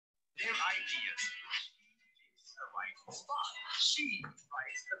their ideas. She the right spot. She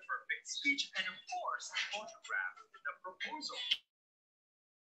writes the perfect speech and, of course, photograph the proposal.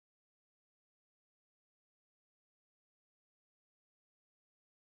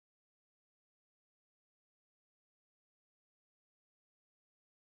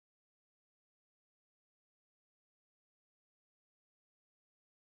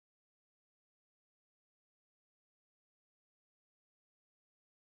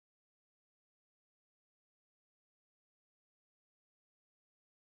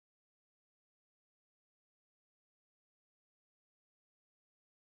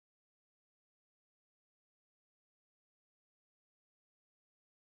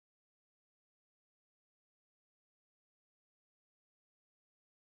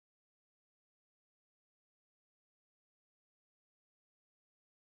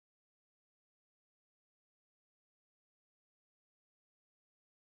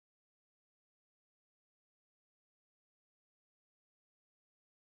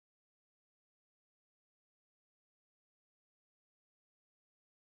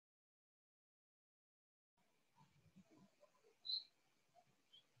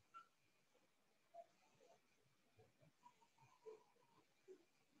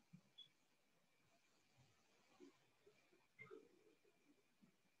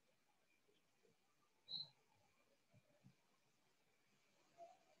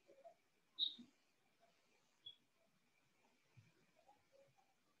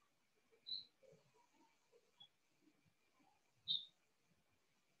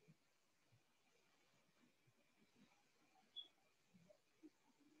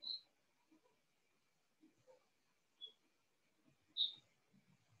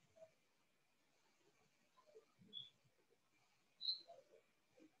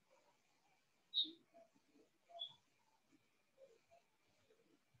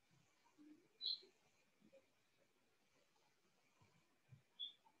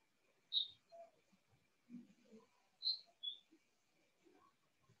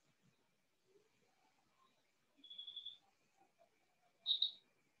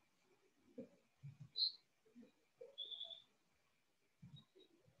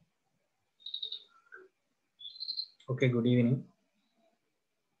 Okay, good evening.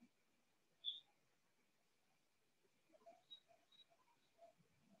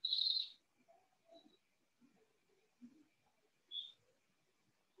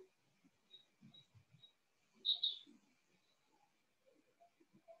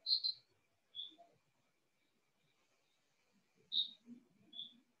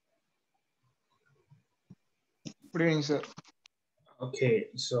 Good evening, sir. Okay,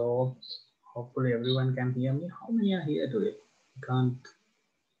 so hopefully everyone can hear me. How many are here today? Can't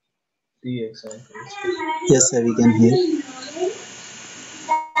see exactly. Yes, sir, we can hear.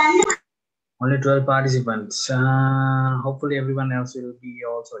 Only 12 participants. Hopefully everyone else will be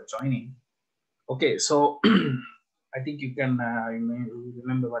also joining. Okay, so I think you can you may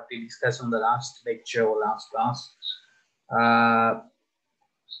remember what we discussed on the last lecture or last class. Uh,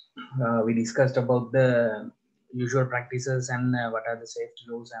 we discussed about the usual practices and what are the safety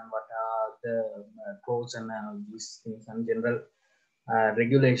rules and what are the codes and these things and general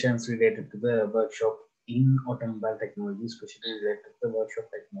regulations related to the workshop in automobile technology, especially related to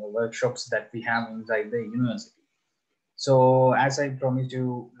the workshops that we have inside the university. So, as I promised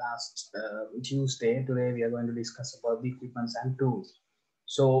you last Tuesday, today we are going to discuss about the equipments and tools.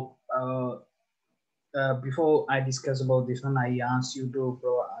 So, before I discuss about this one, I asked you to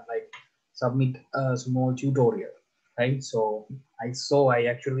like submit a small tutorial, right? So I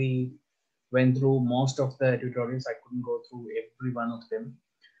actually went through most of the tutorials. I couldn't go through every one of them.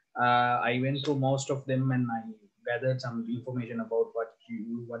 I went through most of them and I gathered some information about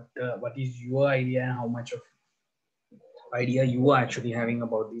what is your idea and how much of idea you are actually having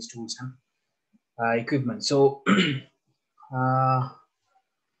about these tools and equipment. So uh,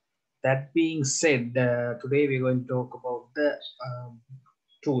 that being said, today we're going to talk about the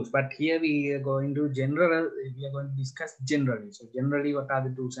tools, but here we are going to discuss generally. So generally, what are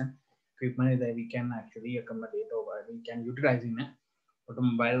the tools and equipment that we can actually accommodate or we can utilize in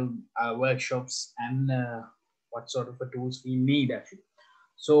automobile workshops and what sort of tools we need actually.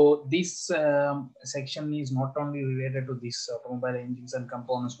 So this section is not only related to this automobile engines and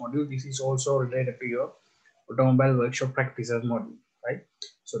components module. This is also related to your automobile workshop practices module, right?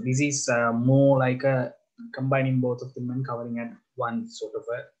 So this is more like a combining both of them and covering at one sort of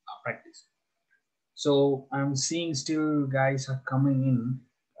a practice. So I'm seeing still guys are coming in,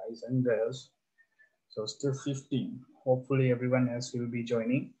 guys and girls. So still 15. Hopefully everyone else will be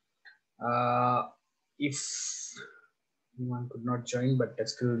joining. If Anyone could not join, but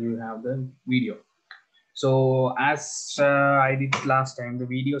still you have the video. So as I did last time, the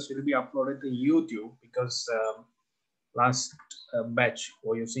videos will be uploaded to YouTube because last batch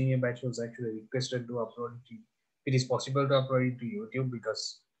or your senior batch was actually requested to upload it. It is possible to upload it to YouTube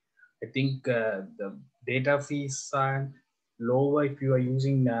because I think the data fees are lower if you are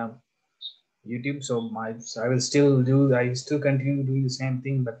using YouTube. So I will still do. I still continue doing the same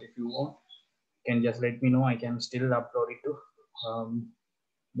thing. But if you want, can just let me know. I can still upload it to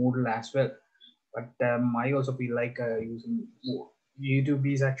Moodle as well. But I also feel like using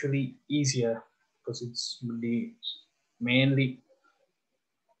YouTube is actually easier because it's really mainly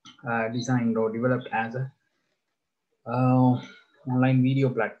designed or developed as a online video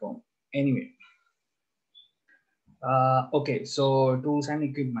platform. Anyway, okay, so tools and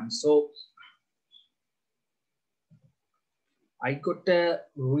equipment. So I got a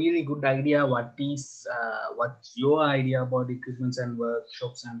really good idea what's your idea about equipments and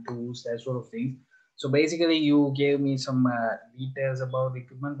workshops and tools, that sort of thing. So basically, you gave me some details about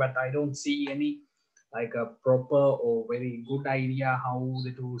equipment, but I don't see any like a proper or very good idea how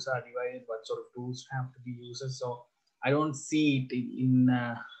the tools are divided, what sort of tools have to be used. So I don't see it in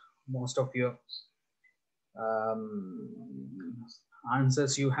most of your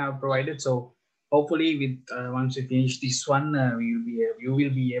answers you have provided. So hopefully, with once we finish this one, you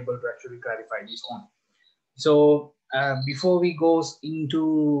will be able to actually clarify this one. So before we go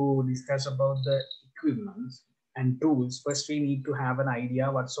into discuss about the equipment and tools, first we need to have an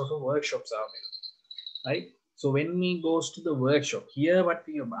idea what sort of workshops are available, right? So when we goes to the workshop here,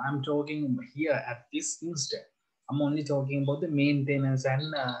 I'm talking here at this instant, I'm only talking about the maintenance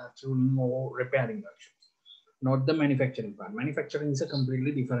and tuning or repairing workshops, not the manufacturing part. Manufacturing is a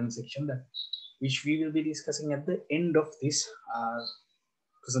completely different section that which we will be discussing at the end of this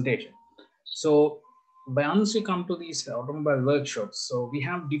presentation. So once we come to these automobile workshops, so we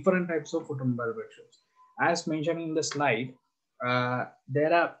have different types of automobile workshops. As mentioned in the slide,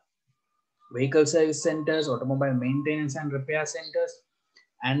 there are vehicle service centers, automobile maintenance and repair centers,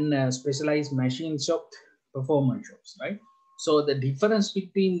 and specialized machine shop, performance shops, right? So the difference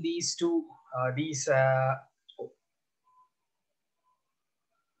between these two, these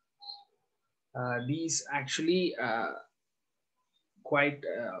actually quite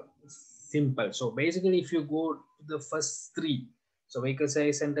simple. So basically, if you go to the first three, so vehicle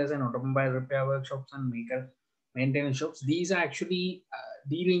service centers and automobile repair workshops and vehicle maintenance shops, these are actually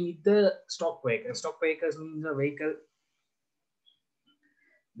dealing with the stock vehicles. Stock vehicles means a vehicle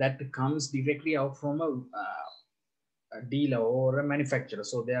that comes directly out from a dealer or a manufacturer.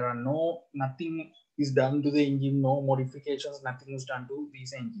 So there are nothing is done to the engine, no modifications, nothing is done to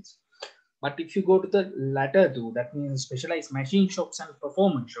these engines. But if you go to the latter two, that means specialized machine shops and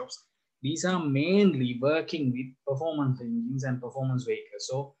performance shops, these are mainly working with performance engines and performance vehicles.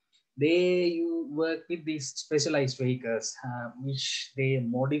 So you work with these specialized vehicles, which they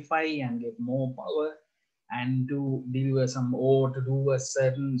modify and get more power and to deliver some or to do a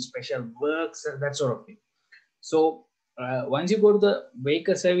certain special works, that sort of thing. So once you go to the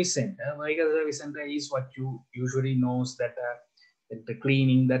vehicle service center is what you usually knows that the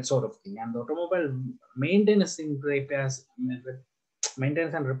cleaning, that sort of thing. And the automobile maintenance and repair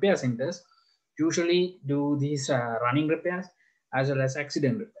centers usually do these running repairs as well as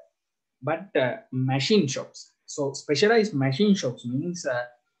accident repair. But machine shops, so specialized machine shops means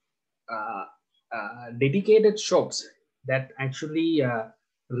uh, dedicated shops that actually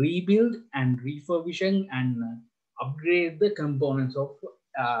rebuild and refurbishing and upgrade the components of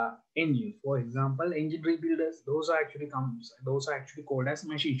engines. For example, engine rebuilders, those are actually called as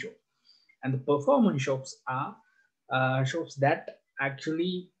machine shops. And the performance shops are shops that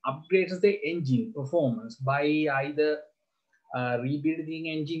actually upgrades the engine performance by either rebuilding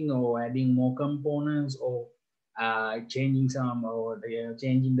engine or adding more components or changing some or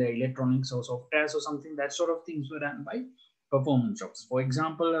changing the electronics or softwares or something. That sort of things were done by performance shops. For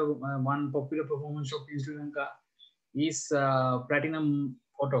example, one popular performance shop in Sri Lanka is Platinum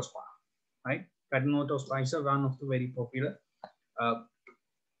Auto Spa, right? Platinum Auto Spa is one of the very popular uh,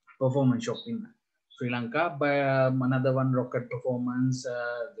 performance shop in Sri Lanka. But another one, Rocket Performance.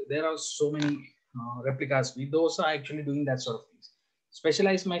 There are so many replicas. Those are actually doing that sort of things.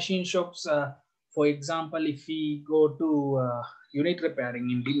 Specialized machine shops, for example, if we go to unit repairing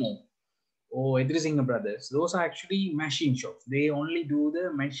in Dimo or Edrisinghe Brothers, those are actually machine shops. They only do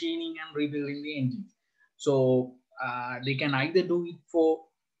the machining and rebuilding the engines. So they can either do it for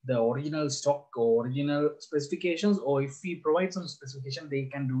the original stock or original specifications, or if we provide some specification, they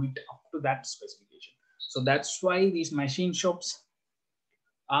can do it up to that specification. So that's why these machine shops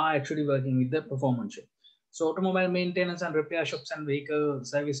are actually working with the performance shop. So automobile maintenance and repair shops and vehicle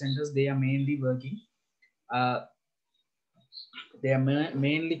service centers, they are mainly working. They are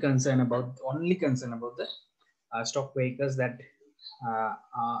mainly concerned about, only concerned about the stock vehicles that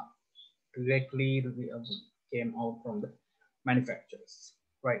are directly came out from the manufacturers,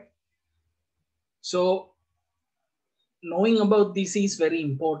 right? So knowing about this is very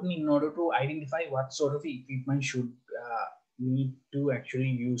important in order to identify what sort of equipment should need to actually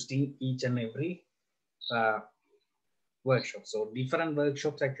used in each and every workshop. So different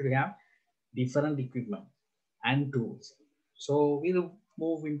workshops actually have different equipment and tools. So we'll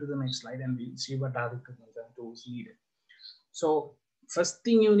move into the next slide and we'll see what are the equipment and tools needed. So first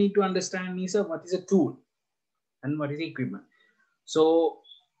thing you need to understand is what is a tool and what is equipment. So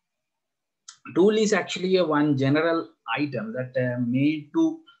tool is actually a one general item that made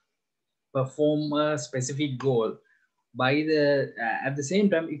to perform a specific goal by the at the same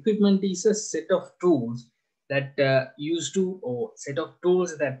time equipment is a set of tools that used to, or set of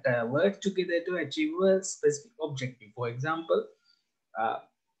tools that work together to achieve a specific objective. For example,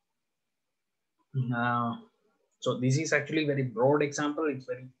 so this is actually very broad example. It's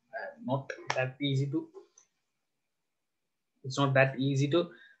very not that easy to, it's not that easy to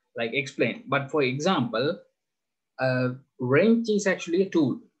like explain. But for example, wrench is actually a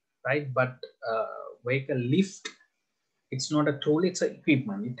tool, right? But vehicle lift, it's not a tool, it's an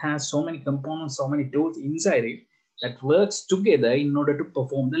equipment. It has so many components, so many tools inside it that works together in order to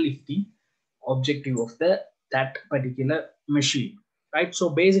perform the lifting objective of that particular machine, right? So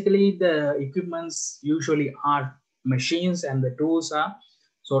basically the equipments usually are machines and the tools are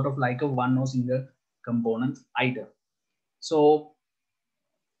sort of like a one or single component item. So,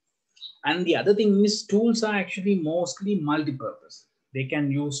 and the other thing is tools are actually mostly multi-purpose. They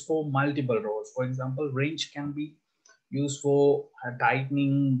can use for multiple roles. For example, wrench can be used for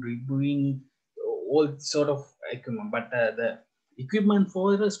tightening, removing, all sort of equipment. But the equipment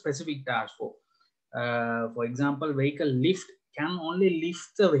for a specific task, for example, vehicle lift can only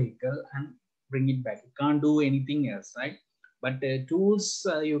lift the vehicle and bring it back. It can't do anything else, right? But tools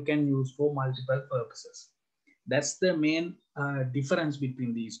you can use for multiple purposes. That's the main difference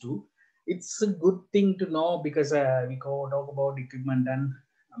between these two. It's a good thing to know because we talk about equipment and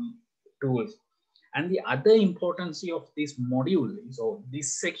tools. And the other importance of this module is, or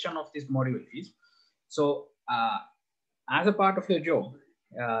this section of this module is, so as a part of your job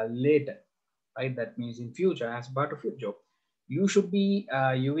later, right? That means in future, as part of your job, you should be,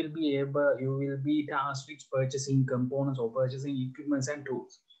 you will be tasked with purchasing components or purchasing equipments and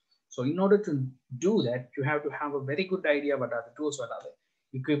tools. So in order to do that, you have to have a very good idea what are the tools, what are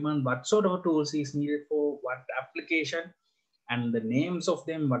the equipment, what sort of tools is needed for what application, and the names of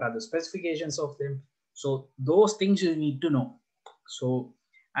them, what are the specifications of them. So those things you need to know. So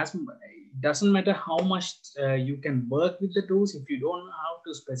as it doesn't matter how much you can work with the tools, if you don't know how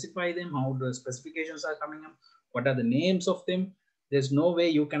to specify them, how the specifications are coming up, what are the names of them, there's no way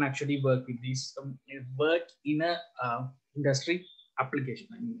you can actually work with these, work in a industry application,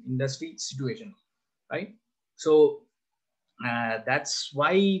 industry situation, right? So that's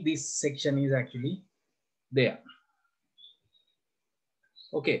why this section is actually there.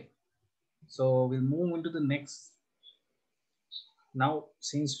 Okay, so we'll move into the next. Now,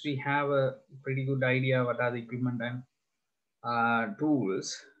 since we have a pretty good idea what are the equipment and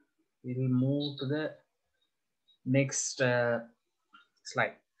tools, we will move to the next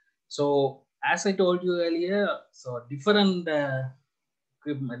slide. So as I told you earlier, so different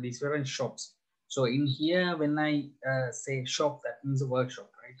equipment, different shops. So in here, when I say shop, that means a workshop,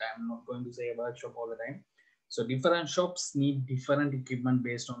 right? I'm not going to say a workshop all the time. So different shops need different equipment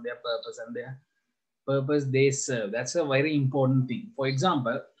based on their purpose and their purpose they serve. That's a very important thing. For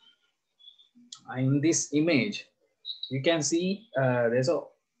example, in this image, you can see there's a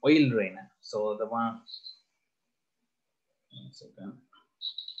oil drainer. So the one second.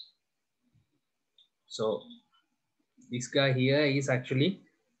 So this guy here is actually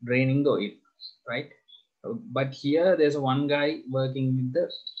draining the oil, right? But here there's one guy working with the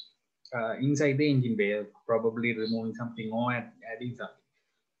inside the engine bay, probably removing something or adding something.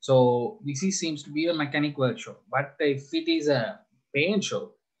 So this seems to be a mechanic workshop. But if it is a paint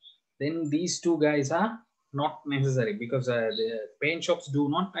shop, then these two guys are not necessary because the paint shops do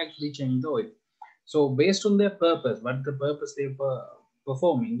not actually change the oil. So based on their purpose, what the purpose they're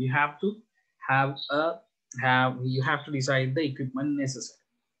performing, you have to you have to decide the equipment necessary.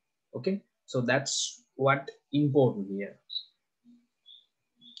 Okay, so that's what important here.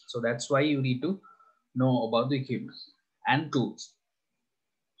 So that's why you need to know about the equipment and tools.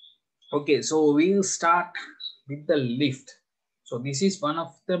 Okay, so we'll start with the lift. So this is one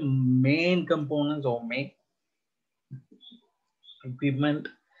of the main components or main equipment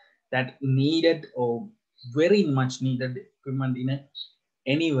that needed or very much needed equipment in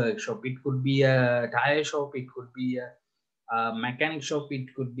any workshop. It could be a tire shop, it could be a mechanic shop,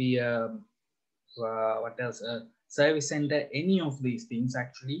 it could be a what else, a service center. Any of these things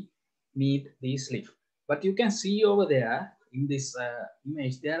actually need these lifts. But you can see over there in this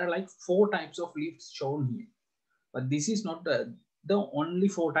image, there are like 4 types of lifts shown here. But this is not the only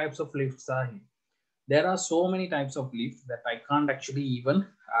 4 types of lifts are here. There are so many types of lifts that I can't actually even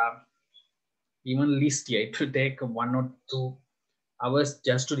list here. It will take 1 or 2 hours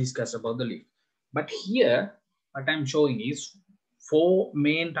just to discuss about the lift. But here, what I'm showing is 4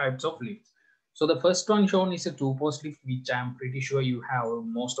 main types of lifts. So the first one shown is a 2-post lift, which I'm pretty sure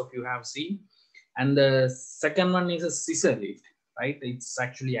most of you have seen. And the second one is a scissor lift, right? It's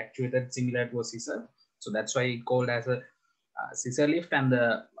actually actuated similar to a scissor. So that's why it's called as a scissor lift. And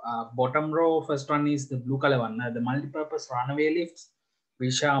the bottom row, first one is the blue color one, the multi-purpose runaway lifts,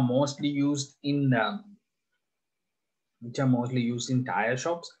 which are mostly used in tire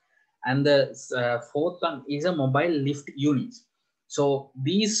shops. And the fourth one is a mobile lift unit. So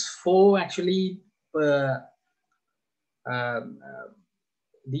these 4 actually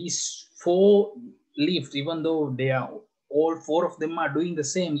these 4 lifts, even though they are all 4 of them are doing the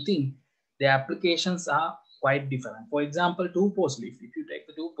same thing, the applications are quite different. For example, 2-post lift, if you take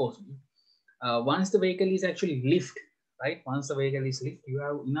the 2-post lift, once the vehicle is actually lifted, right? Once the vehicle is lifted,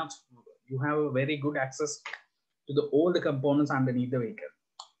 you have a very good access to all the components underneath the vehicle,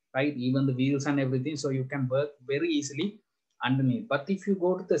 right? Even the wheels and everything, so you can work very easily underneath. But if you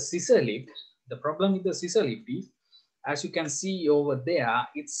go to the scissor lift, the problem with the scissor lift is, as you can see over there,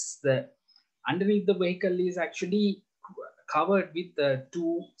 it's the underneath the vehicle is actually covered with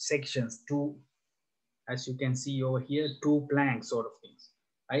 2 sections, as you can see over here, 2 planks sort of things,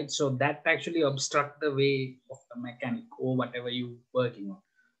 right? So that actually obstruct the way of the mechanic or whatever you working on.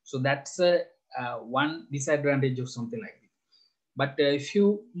 So that's one disadvantage of something like this. But if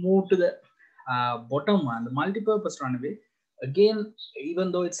you move to the bottom one, the multi-purpose runaway, again,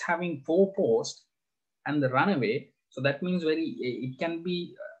 even though it's having 4 posts and the runaway, so that means it can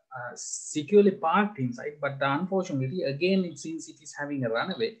be securely parked inside. But unfortunately, again, since it is having a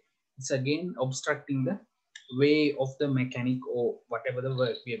runaway, it's again obstructing the way of the mechanic or whatever the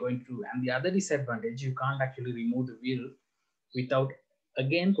work we are going to do. And the other disadvantage, you can't actually remove the wheel without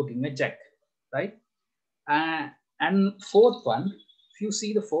again putting a jack, right? And fourth one, if you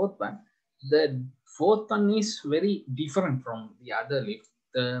see the fourth one, the fourth one is very different from the other lift.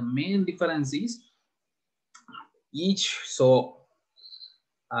 The main difference is these 4,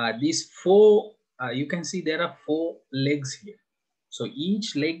 you can see there are 4 legs here. So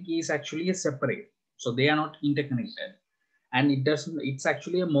each leg is actually a separate, so they are not interconnected, and it's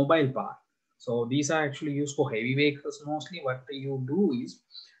actually a mobile part. So these are actually used for heavy vehicles mostly. What you do is,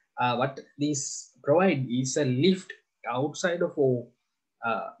 what these provide is a lift outside of,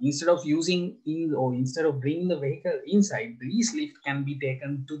 instead of instead of bringing the vehicle inside, these lift can be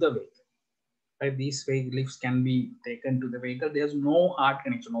taken to the vehicle. Right, these lifts can be taken to the vehicle. There's no hard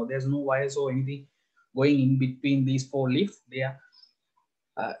connection, or there's no wires or anything going in between these 4 lifts. They are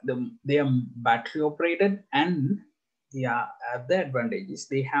battery operated, and the advantage is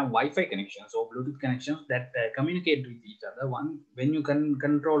they have Wi-Fi connections or Bluetooth connections that communicate with each other. When you can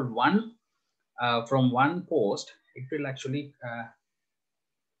control one from one post, it will actually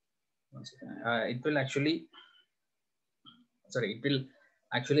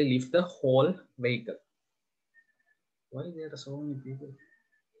lift the whole vehicle. Why there are so many people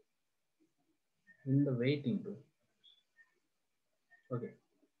in the waiting room? Okay,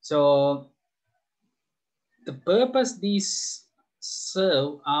 so the purpose these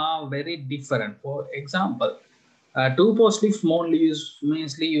serve are very different. For example, 2-post lifts mainly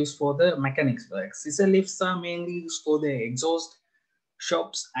used for the mechanics work. Scissor lifts are mainly used for the exhaust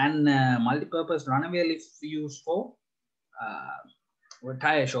shops, and multi-purpose runaway lifts used for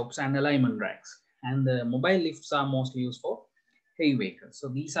tire shops and alignment racks. And the mobile lifts are mostly used for heavy vehicles. So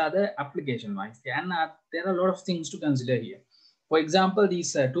these are the application wise, and there are a lot of things to consider here. For example,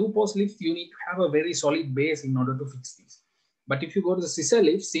 these 2-post lifts, you need to have a very solid base in order to fix these. But if you go to the scissor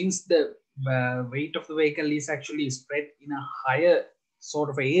lift, since the weight of the vehicle is actually spread in a higher sort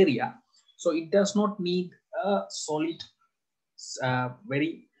of area, so it does not need a solid,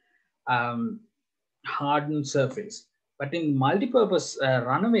 very hardened surface. But in multi-purpose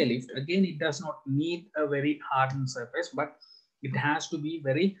runaway lift, again, it does not need a very hardened surface, but it has to be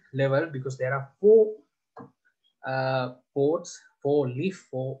very level, because there are 4 ports, 4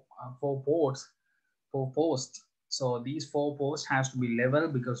 ports, 4 posts. So these 4 posts has to be level,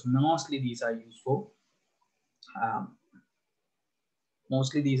 because mostly these are used for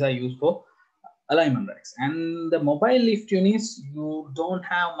Mostly these are used for alignment racks. And the mobile lift units, you don't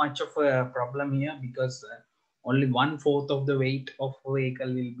have much of a problem here because only 1/4 of the weight of a vehicle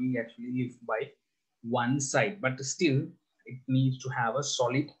will be actually lifted by one side, but still it needs to have a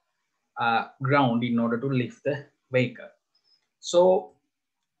solid ground in order to lift the vehicle. So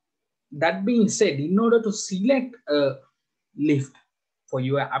that being said, in order to select a lift for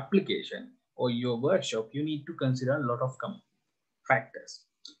your application or your workshop, you need to consider a lot of factors,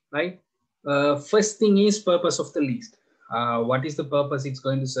 right? First thing is purpose of the lift. What is the purpose it's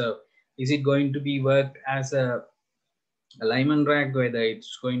going to serve? Is it going to be worked as a alignment rack, whether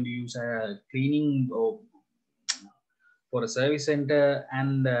it's going to use a cleaning or for a service center,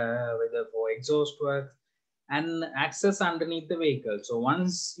 and whether for exhaust work and access underneath the vehicle. So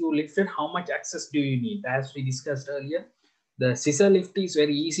once you lift it, how much access do you need? As we discussed earlier, the scissor lift is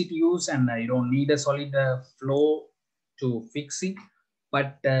very easy to use and you don't need a solid floor to fix it.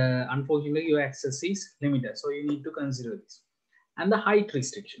 But unfortunately, your access is limited. So you need to consider this. And the height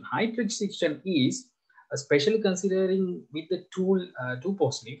restriction. Height restriction is, especially considering with the tool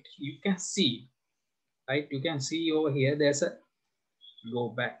two-post lift, you can see, right? You can see over here, there's a, go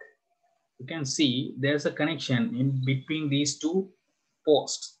back. You can see there's a connection in between these two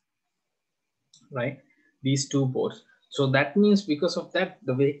posts, right? These two posts. So that means because of that,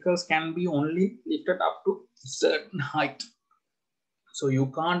 the vehicles can be only lifted up to certain height. So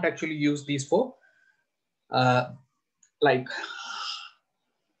you can't actually use these for like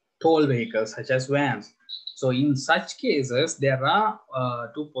tall vehicles such as vans. So in such cases, there are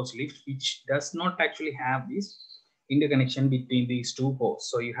two-post lifts which does not actually have this interconnection between these two posts.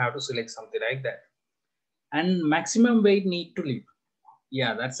 So you have to select something like that. And maximum weight need to lift.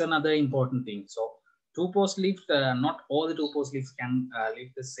 Yeah, that's another important thing. So two-post lift, not all the two-post lifts can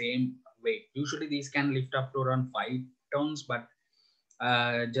lift the same weight. Usually these can lift up to around 5 tons, but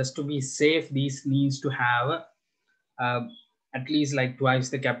just to be safe, these needs to have at least like twice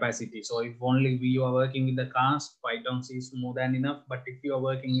the capacity. So if only we are working with the cars, 5 tons is more than enough. But if you are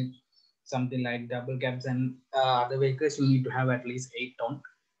working with something like double cabs and other vehicles, you need to have at least 8-ton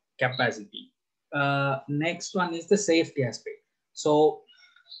capacity. Next one is the safety aspect. So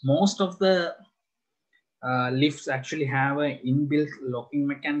most of the lifts actually have an inbuilt locking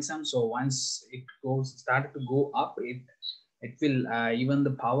mechanism. So once it started to go up, it will even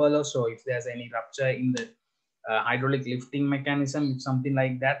the power loss. So if there's any rupture in the hydraulic lifting mechanism, if something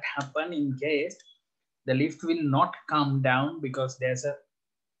like that happen, in case the lift will not come down because there's a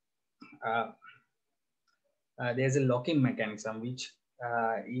locking mechanism which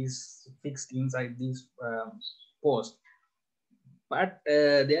is fixed inside this post. But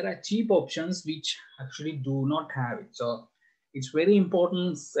there are cheap options which actually do not have it. So it's very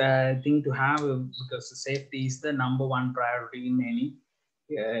important thing to have because safety is the #1 priority in any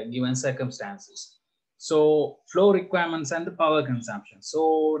given circumstances. So flow requirements and the power consumption.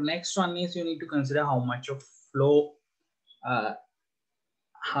 So next one is you need to consider how much of flow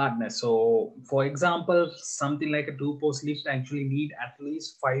hardness. So for example, something like a two-post lift actually need at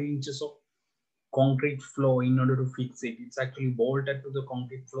least 5 inches of concrete flow in order to fix it. It's actually bolted to the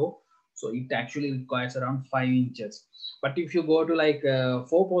concrete floor. So it actually requires around 5 inches. But if you go to like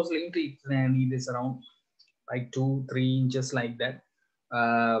 4-post lift, it needs around like 2-3 inches like that.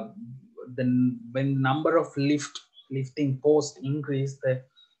 Then when number of lifting posts increase,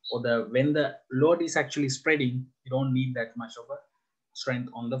 when the load is actually spreading, you don't need that much of a strength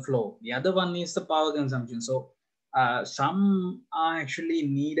on the floor. The other one is the power consumption. So some are actually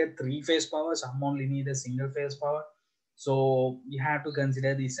need a 3-phase power, some only need a single-phase power. So you have to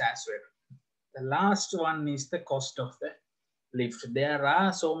consider this as well. The last one is the cost of the lift. There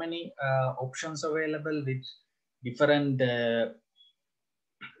are so many options available with different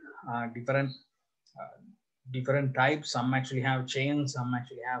different types. Some actually have chains, some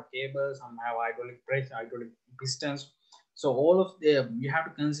actually have cables, some have hydraulic press, hydraulic pistons. So all of you have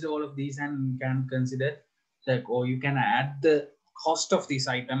to consider all of these, and you can consider that, or you can add the cost of this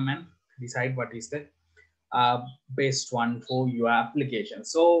item and decide what is the best one for your application.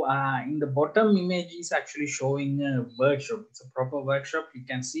 So in the bottom image is actually showing a workshop. It's a proper workshop. You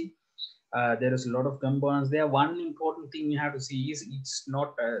can see there is a lot of components there. One important thing you have to see is it's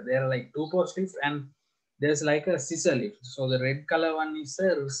not there are like 2-post lift and there's like a scissor lift. So the red color one is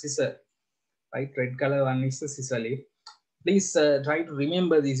a scissor, right? Red color one is a scissor lift. Please try to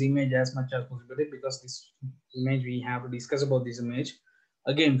remember this image as much as possible, because this image we have to discuss about this image.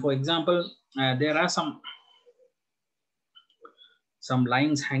 Again, for example, there are some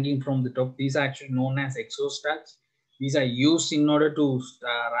lines hanging from the top. These are actually known as exhaust ducts. These are used in order to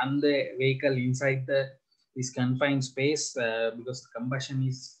run the vehicle inside the this confined space, because the combustion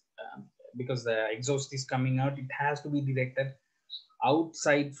is because the exhaust is coming out, it has to be directed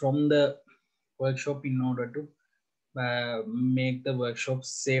outside from the workshop in order to make the workshop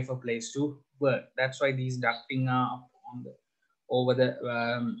safer place to work. That's why these ducting are up on the over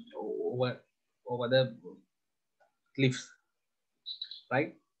the cliffs,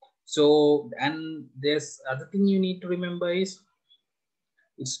 right? So, and there's other thing you need to remember is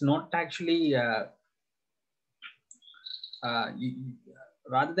it's not actually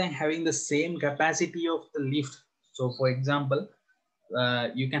rather than having the same capacity of the lift. So for example,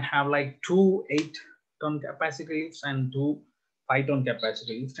 you can have like 2 8-ton capacity lifts and 2 5-ton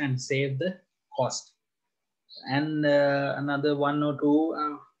capacity lifts and save the cost. And another 1 or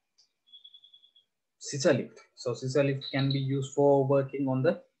 2 scissor lift. So scissor lift can be used for working on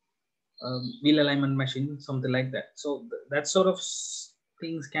the wheel alignment machine, something like that. So that sort of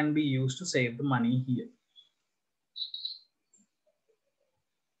things can be used to save the money here.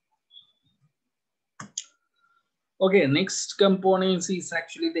 Okay, next components is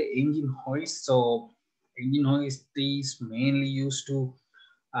actually the engine hoist. So engine hoist is mainly used to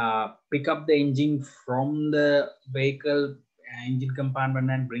pick up the engine from the vehicle engine compartment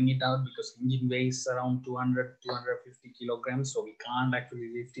and bring it out, because engine weighs around 200-250 kilograms, so we can't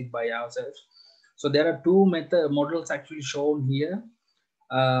actually lift it by ourselves. So there are two models actually shown here.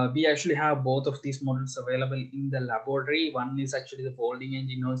 We actually have both of these models available in the laboratory. One is actually the folding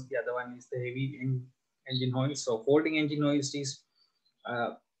engine hoist, the other one is the heavy engine hoist. So folding engine hoist is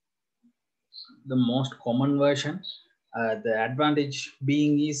the most common version. The advantage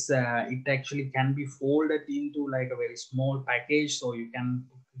being is it actually can be folded into like a very small package, so you can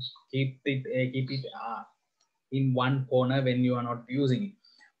keep it in one corner when you are not using it.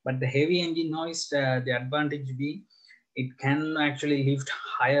 But the heavy engine hoist, the advantage being it can actually lift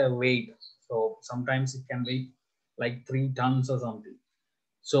higher weight. So sometimes it can weigh like 3 tons or something.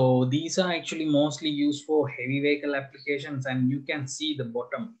 So these are actually mostly used for heavy vehicle applications, and you can see the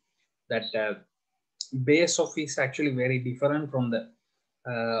bottom that base of is actually very different from the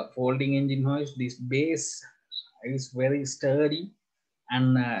folding engine hoist. This base is very sturdy,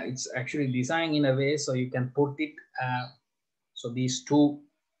 and it's actually designed in a way so you can put it so these two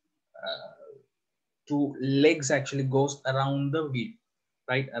legs actually goes around the wheel,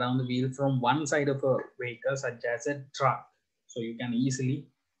 right around the wheel from one side of a vehicle such as a truck, so you can easily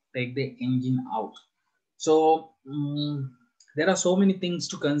take the engine out. So there are so many things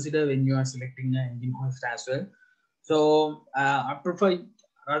to consider when you are selecting an engine hoist as well. So I prefer,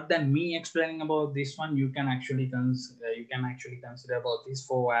 rather than me explaining about this one, you can actually consider about this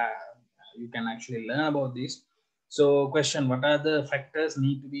for you can actually learn about this. So question, what are the factors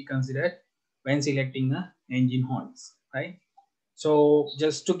need to be considered when selecting a engine hoist, right? So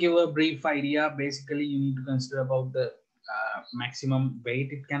just to give a brief idea, basically you need to consider about the maximum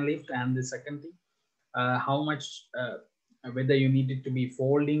weight it can lift, and the second thing, how much whether you need it to be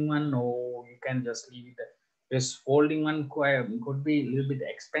folding one or you can just leave it. This folding one could be a little bit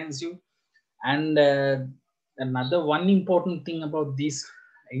expensive. And another one important thing about this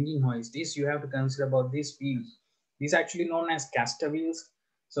engine hoist is you have to consider about these wheels. These are actually known as caster wheels.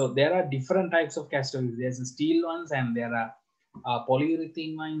 So there are different types of caster wheels. There's the steel ones, and there are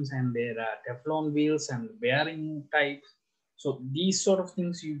polyurethane ones, and there are Teflon wheels and bearing types. So these sort of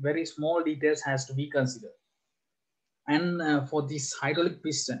things, very small details has to be considered. And for this hydraulic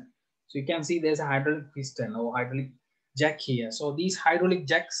piston, so you can see there's a hydraulic piston or hydraulic jack here. So these hydraulic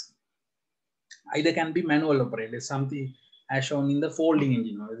jacks either can be manual operated, something as shown in the folding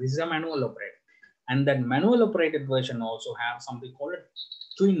engine. This is a manual operated, and that manual operated version also have something called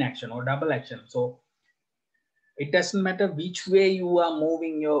twin action or double action. So it doesn't matter which way you are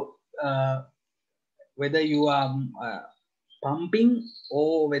moving your whether you are pumping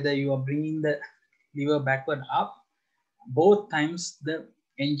or whether you are bringing the lever backward up, both times the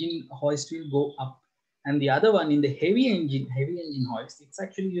engine hoist will go up. And the other one, in the heavy engine hoist, it's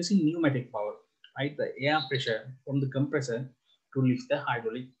actually using pneumatic power, right? The air pressure from the compressor to lift the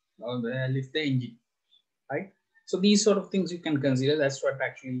hydraulic or lift the engine, right? So these sort of things you can consider. That's what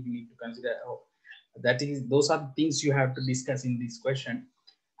actually you need to consider. Those are the things you have to discuss in this question.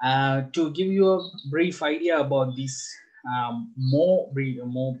 To give you a brief idea about this, more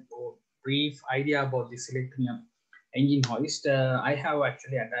brief idea about the selecting engine hoist, I have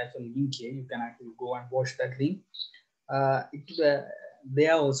actually attached a link here. You can actually go and watch that link.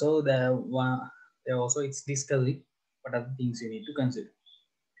 There also it's discussing what are the things you need to consider.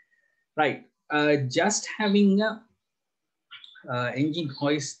 Right, just having a engine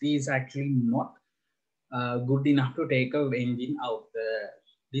hoist is actually not good enough to take a engine out. The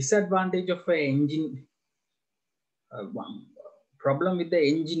disadvantage of an engine one problem with the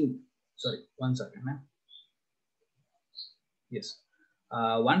engine. Sorry, one second. Yes.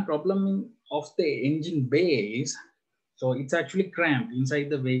 One problem of the engine bay is, so it's actually cramped inside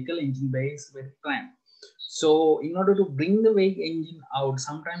the vehicle. Engine bay is very cramped. So in order to bring the engine out,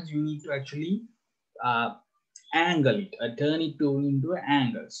 sometimes you need to actually angle it, turn it into an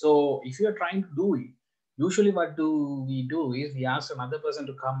angle. So if you're trying to do it, usually what do we do is we ask another person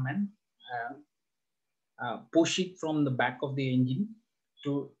to come and push it from the back of the engine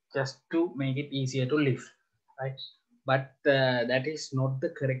to just to make it easier to lift, right? But that is not the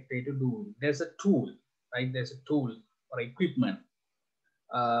correct way to do it. There's a tool, right? There's a tool or equipment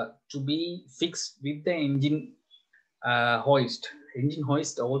to be fixed with the engine hoist. Engine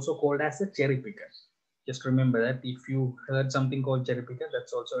hoist also called as a cherry picker. Just remember that if you heard something called cherry picker,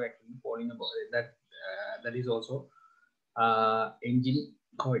 that's also actually falling about it. That is also engine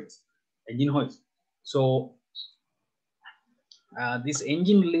hoist. Engine hoist. So this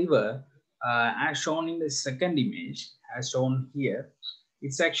engine lever, as shown in the second image, as shown here,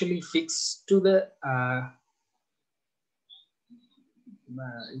 it's actually fixed to the.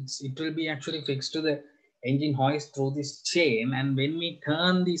 It will be actually fixed to the engine hoist through this chain, and when we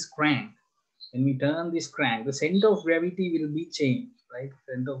turn this crank, the center of gravity will be changed, right?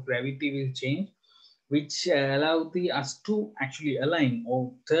 Center of gravity will change, which allow us to actually align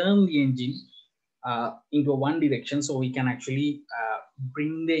or turn the engine into one direction, so we can actually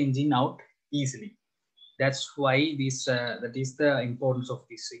bring the engine out easily. That's why this that is the importance of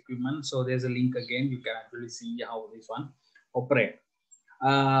this equipment. So there's a link again. You can actually see how this one operates.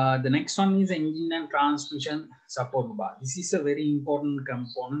 The next one is engine and transmission support bar. This is a very important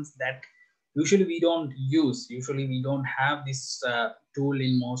component that usually we don't use. Usually we don't have this tool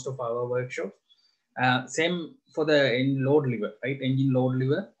in most of our workshops. Same for the load lever, right? Engine load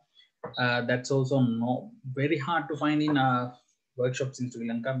lever. That's also very hard to find in workshops in Sri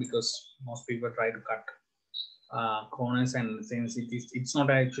Lanka, because most people try to cut corners, and since it's not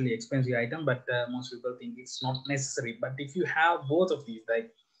actually expensive item, but most people think it's not necessary. But if you have both of these,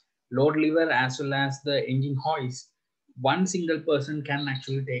 like load lever as well as the engine hoist, one single person can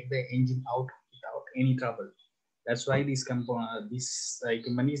actually take the engine out without any trouble. That's why this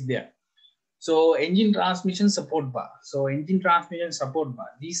equipment is there. So engine transmission support bar. So engine transmission support bar.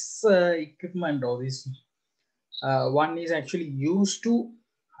 This equipment or this one is actually used to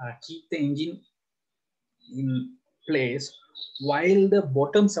keep the engine in place while the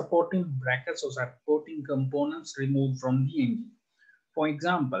bottom supporting brackets or supporting components removed from the engine. For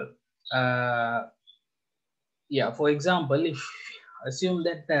example, if assume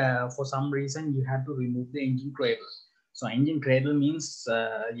that for some reason you have to remove the engine cradle. So engine cradle means,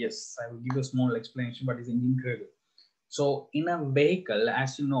 yes, I will give a small explanation what is engine cradle. So in a vehicle,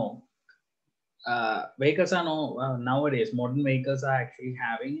 as you know, vehicles are nowadays, modern vehicles are actually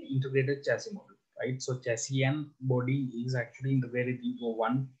having integrated chassis model, right? So chassis and body is actually integrated into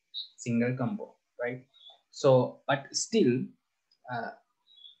one single component, right? So, but still,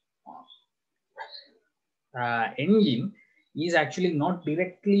 engine is actually not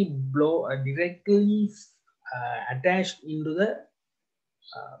directly attached into the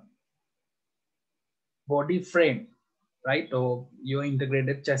body frame, right? Or your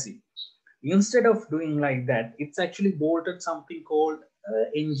integrated chassis. Instead of doing like that, it's actually bolted something called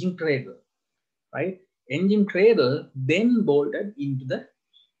engine cradle, right? Engine cradle then bolted into the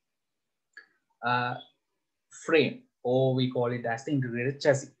frame, or we call it as the integrated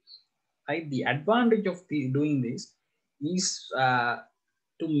chassis, right? The advantage of doing this is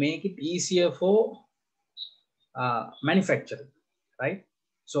to make it easier for manufacturing, right?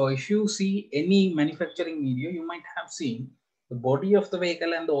 So if you see any manufacturing video, you might have seen the body of the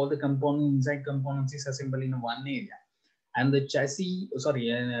vehicle and all the inside components is assembled in one area, and the chassis,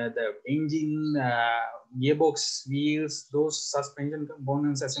 the engine, gearbox, wheels, those suspension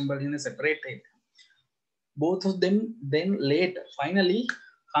components assembled in a separate area. Both of them then later finally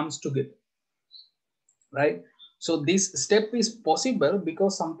comes together, right? So this step is possible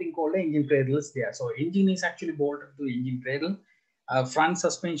because something called engine cradle is there. So engine is actually bolted to engine cradle. Front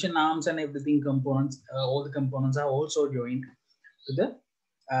suspension arms and everything components, all the components are also joined to the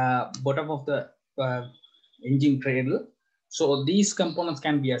bottom of the engine cradle. So these components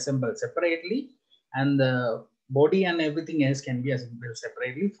can be assembled separately, and the body and everything else can be assembled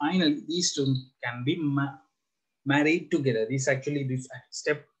separately. Finally, these two can be married together. This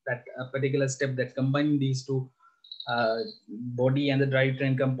step, that particular step that combine these two body and the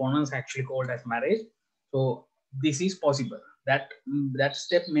drivetrain components, actually called as marriage. So this is possible. That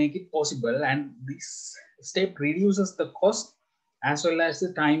step make it possible, and this step reduces the cost as well as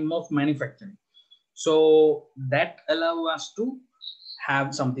the time of manufacturing. So that allow us to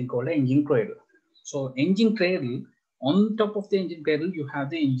have something called an engine cradle. So engine cradle, on top of the engine cradle, you have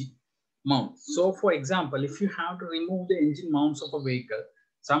the engine mount. So for example, if you have to remove the engine mounts of a vehicle,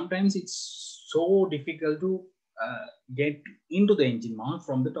 sometimes it's so difficult to get into the engine mount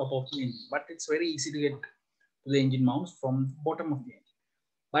from the top of the engine, but it's very easy to get to the engine mounts from the bottom of the engine.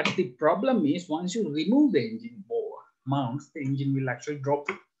 But the problem is once you remove the engine mounts, the engine will actually drop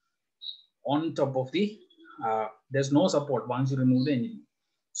on top of the, there's no support once you remove the engine.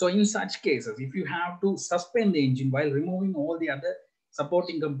 So in such cases, if you have to suspend the engine while removing all the other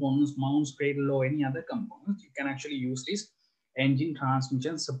supporting components, mounts, cradle, or any other components, you can actually use this engine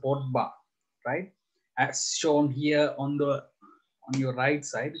transmission support bar, right? As shown here on your right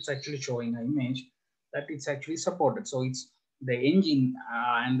side, it's actually showing an image that it's actually supported. So it's the engine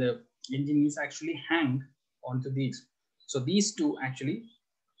and the engine is actually hanged onto these. So these two actually,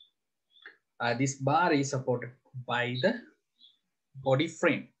 this bar is supported by the body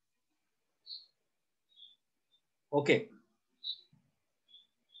frame. Okay.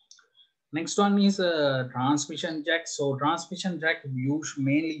 Next one is a transmission jack. So transmission jack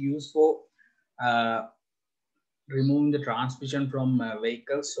mainly used for removing the transmission from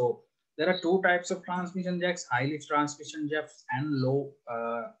vehicles. So there are two types of transmission jacks: high lift transmission jacks and low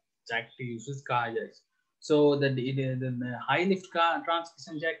jack to use car jacks. So the high lift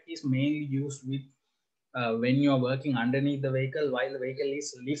transmission jack is mainly used with when you are working underneath the vehicle while the vehicle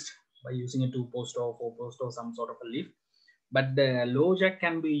is lift by using a 2-post or 4-post or some sort of a lift. But the low jack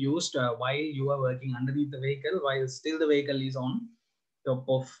can be used while you are working underneath the vehicle while still the vehicle is on top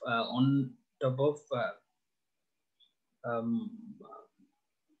of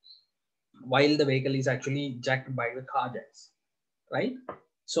while the vehicle is actually jacked by the car jacks, right?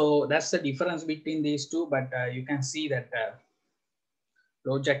 So that's the difference between these two. But you can see that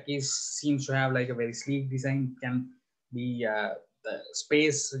low jack seems to have like a very sleek design. Can be the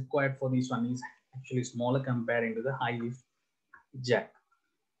space required for this one is actually smaller comparing to the high lift jack.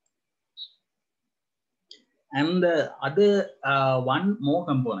 And the other one more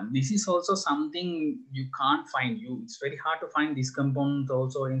component. This is also something you can't find. It's very hard to find this component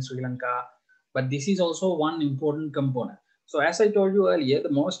also in Sri Lanka. But this is also one important component. So as I told you earlier,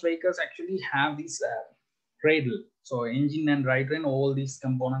 the most vehicles actually have this cradle. So engine and drivetrain, all these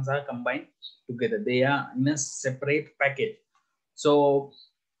components are combined together. They are in a separate package. So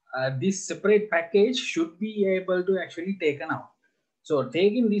this separate package should be able to actually taken out. So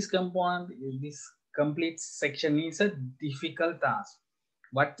taking this component, this complete section is a difficult task.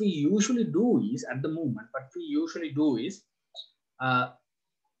 What we usually do is, at the moment,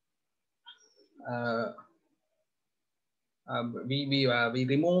 we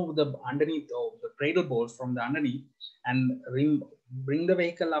remove the underneath of the cradle bolts from the underneath and bring the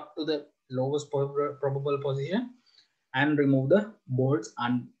vehicle up to the lowest probable position and remove the bolts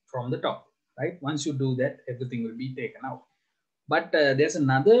from the top, right? Once you do that, everything will be taken out. But there's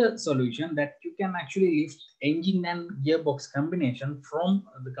another solution that you can actually lift engine and gearbox combination from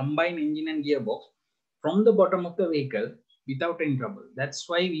the combined engine and gearbox from the bottom of the vehicle without any trouble. That's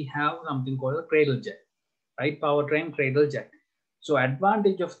why we have something called a cradle jack, right? Powertrain cradle jack. So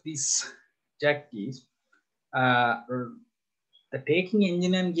advantage of this jack is the taking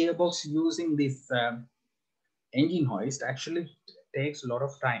engine and gearbox using this engine hoist actually takes a lot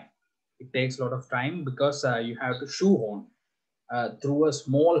of time. It takes a lot of time because you have to shoehorn through a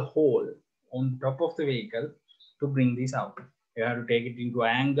small hole on top of the vehicle to bring this out. You have to take it into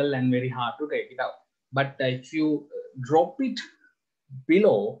an angle and very hard to take it out. But if you drop it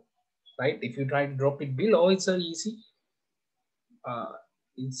below, right? If you try to drop it below, it's an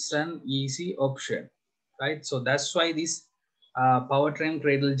easy option, right? So that's why this powertrain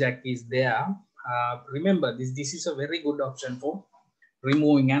cradle jack is there. Remember, this is a very good option for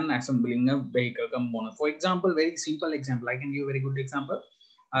removing and assembling a vehicle component. For example, very simple example, I can give a very good example.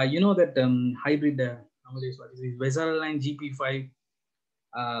 You know that hybrid nowadays, what is it? Vezel and GP5.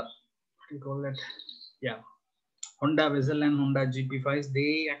 What do you call that? Yeah, Honda Vezel and Honda GP5s.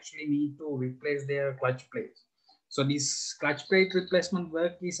 They actually need to replace their clutch plates. So this clutch plate replacement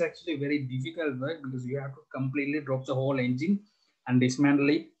work is actually very difficult work because you have to completely drop the whole engine and dismantle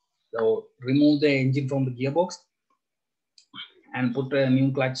it. So remove the engine from the gearbox and put a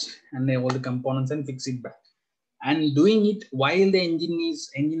new clutch and all the components and fix it back. And doing it while the engine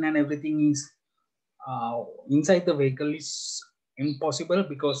and everything is inside the vehicle is impossible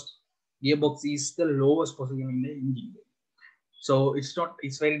because gearbox is the lowest position in the engine. So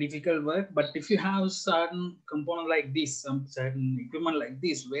it's very difficult work. But if you have certain component like this, some certain equipment like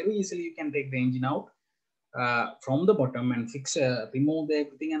this, very easily you can take the engine out from the bottom and remove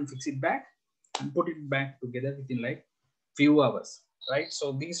everything and fix it back and put it back together within like few hours, right?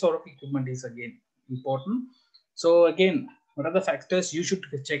 So these sort of equipment is again important. So again, what are the factors you should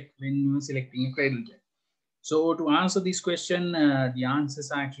check when you are selecting a cradle jet? So to answer this question, the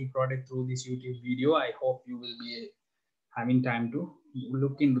answers are actually provided through this YouTube video. I hope you will be having time to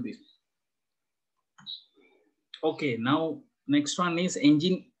look into this. Okay, now next one is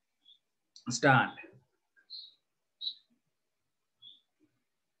engine stand.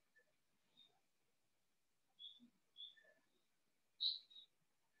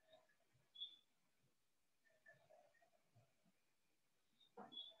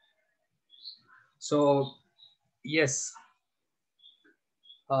 So yes,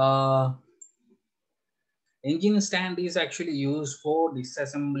 engine stand is actually used for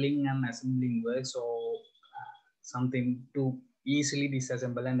disassembling and assembling work. So something to easily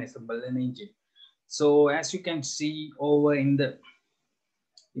disassemble and assemble an engine. So as you can see over in the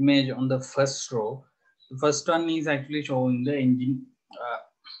image on the first row, the first one is actually showing the engine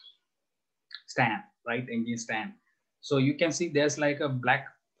stand, right? Engine stand. So you can see there's like a black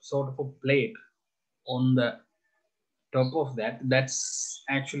sort of a plate on the top of that. That's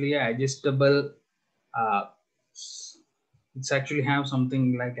actually a adjustable. It's actually have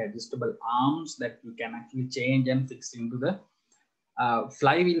something like adjustable arms that you can actually change and fix into the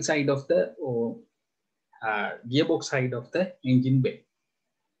flywheel side of the or gearbox side of the engine bay.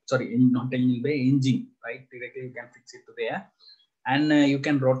 Sorry, not engine bay, engine, right? Directly you can fix it to there, and you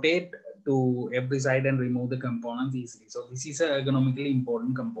can rotate to every side and remove the components easily. So this is a ergonomically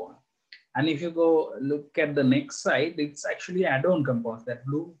important component. And if you go look at the next side, it's actually add-on components. That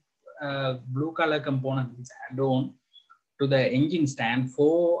blue color component is add-on to the engine stand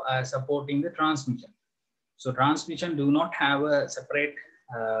for supporting the transmission. So transmission do not have a separate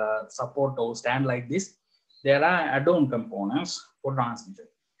support or stand like this. There are add-on components for transmission.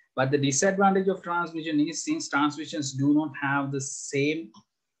 But the disadvantage of transmission is since transmissions do not have the same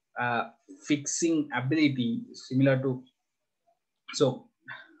fixing ability similar to, so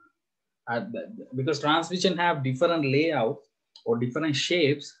because transmission have different layout or different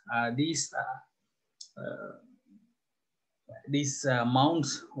shapes, these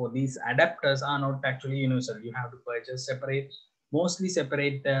mounts or these adapters are not actually universal. You have to purchase mostly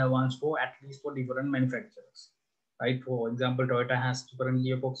separate ones for at least for different manufacturers, right? For example, Toyota has different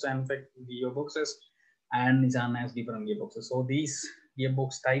gearboxes and Nissan has different gearboxes. So these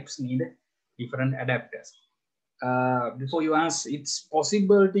gearbox types need different adapters. Before you ask, it's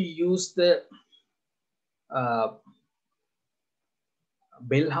possible to use the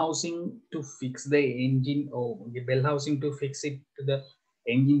bell housing to fix the engine or the bell housing to fix it to the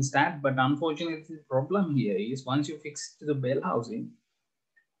engine stand, but unfortunately the problem here is once you fix it to the bell housing,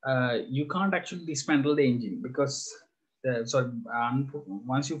 you can't actually dismantle the engine because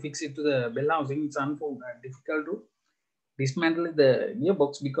once you fix it to the bell housing, it's difficult to dismantle the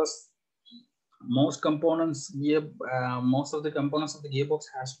gearbox because most of the components of the gearbox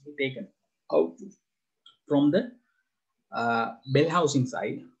has to be taken out from the bell housing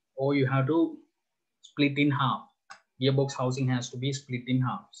side, or you have to split in half. Gearbox housing has to be split in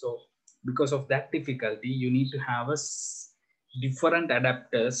half. So because of that difficulty, you need to have different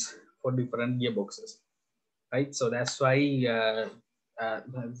adapters for different gearboxes, right? So that's why a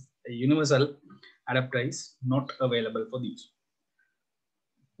universal adapter is not available for these.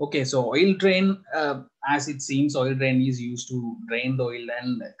 Okay, so oil drain, as it seems, oil drain is used to drain the oil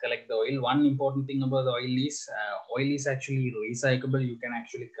and collect the oil. One important thing about the oil is actually recyclable. You can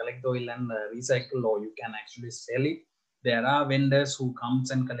actually collect the oil and recycle, or you can actually sell it. There are vendors who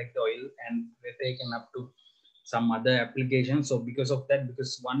comes and collect the oil and they're taken up to some other applications. So because of that,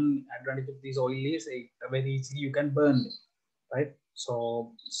 because one advantage of this oil is very easily you can burn it, right?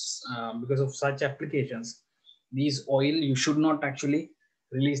 So because of such applications, these oil, you should not actually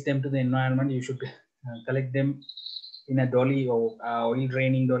release them to the environment. You should collect them in a dolly or oil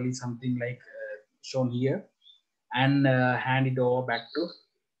draining dolly, something like shown here, and hand it over back to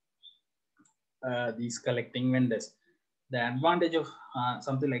these collecting vendors. The advantage of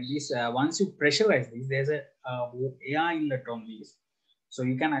something like this, once you pressurize these, there's a air inlet on these. So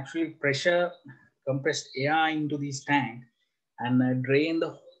you can actually pressure compressed air into this tank and drain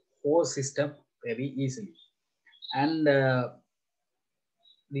the whole system very easily. And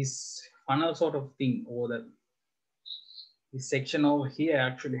this funnel sort of thing, or this section over here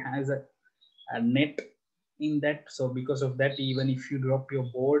actually has a net in that. So because of that, even if you drop your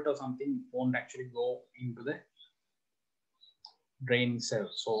bolt or something, it won't actually go into the drain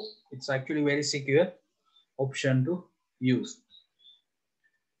itself. So it's actually very secure option to use.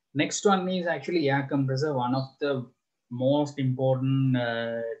 Next one is actually air compressor, one of the most important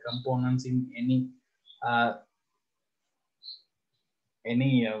components in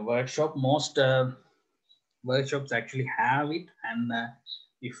any workshop. Most workshops actually have it, and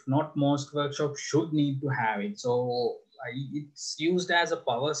if not, most workshops should need to have it. So it's used as a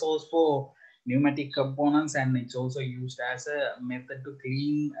power source for pneumatic components, and it's also used as a method to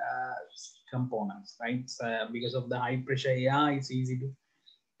clean components, right? So, because of the high pressure air, it's easy to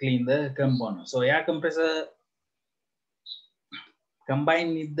clean the components. So air compressor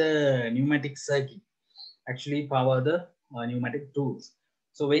combined with the pneumatic circuit actually power the pneumatic tools.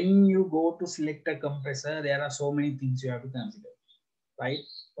 So when you go to select a compressor, there are so many things you have to consider, right?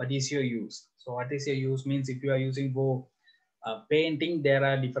 What is your use? So what is your use means if you are using for painting, there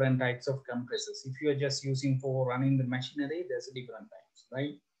are different types of compressors. If you are just using for running the machinery, there's a different types,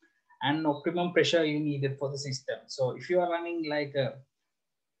 right? And optimum pressure you needed for the system. So if you are running like a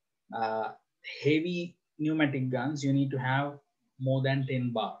heavy pneumatic guns, you need to have more than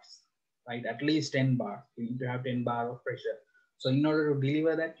 10 bars, right? At least 10 bars. You need to have 10 bar of pressure. So in order to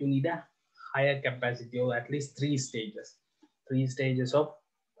deliver that, you need a higher capacity, or at least three stages of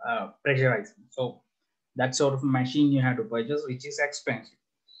pressurizing. So that sort of machine you have to purchase, which is expensive.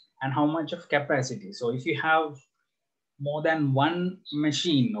 And how much of capacity? So if you have more than one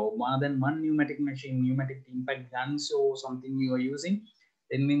machine or more than one pneumatic machine, pneumatic impact guns or something you are using,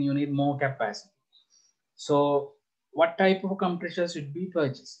 then you need more capacity. So what type of compressor should be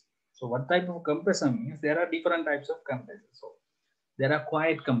purchased? So what type of compressor means there are different types of compressors. So there are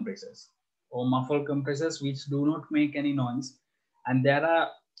quiet compressors or muffled compressors which do not make any noise, and there are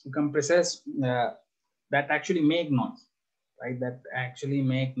compressors that actually make noise, right? That actually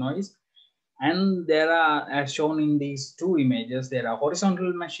make noise. And there are, as shown in these two images, there are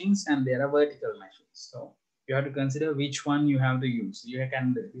horizontal machines and there are vertical machines. So you have to consider which one you have to use. You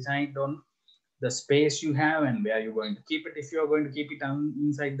can decide on the space you have and where you're going to keep it. If you're going to keep it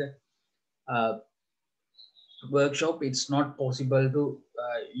inside the workshop, it's not possible to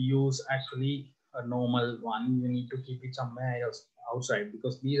use actually a normal one. You need to keep it somewhere else outside,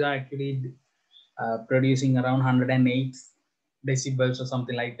 because these are actually producing around 108 decibels or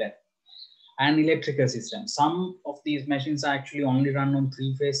something like that. And electrical systems. Some of these machines are actually only run on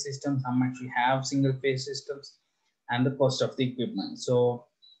three-phase systems. Some actually have single-phase systems, and the cost of the equipment. So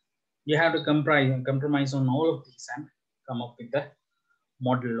you have to compromise on all of these and come up with a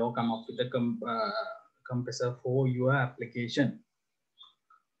model or come up with a compressor for your application.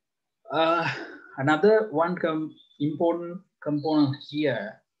 Another one important component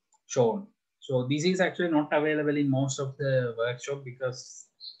here shown. So this is actually not available in most of the workshop, because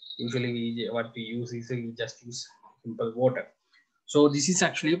usually what we use is we just use simple water. So this is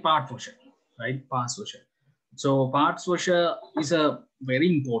actually a part washer, right? Parts washer. So parts washer is a very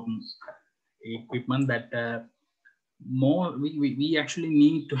important equipment that we actually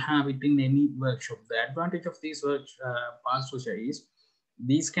need to have it in any workshop. The advantage of this parts washer is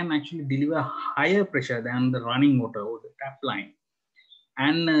these can actually deliver higher pressure than the running water or the tap line.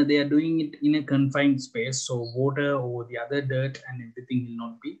 And they are doing it in a confined space, so water or the other dirt and everything will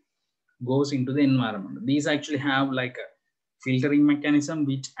not be goes into the environment. These actually have like a filtering mechanism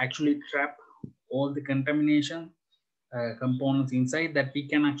which actually trap all the contamination components inside, that we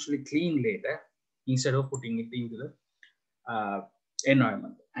can actually clean later instead of putting it into the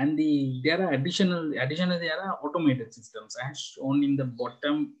environment. And there are additionally there are automated systems, as shown in the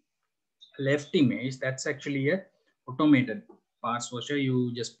bottom left image. That's actually a automated parts washer.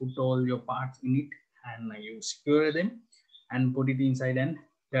 You just put all your parts in it and you secure them and put it inside and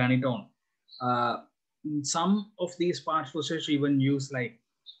turn it on. Some of these parts washers even use like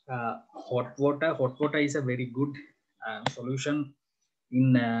hot water. Hot water is a very good solution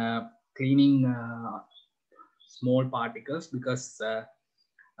in cleaning small particles, because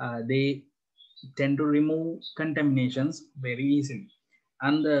they tend to remove contaminations very easily.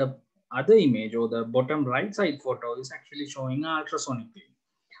 And the other image, or the bottom right side photo, is actually showing an ultrasonic cleaner.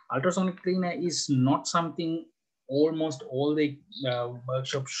 Ultrasonic cleaner is not something almost all the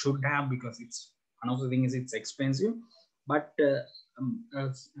workshops should have, because it's one of the things, it's expensive. But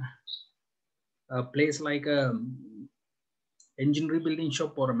a place like a engine rebuilding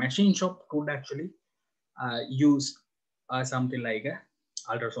shop or a machine shop could actually use something like a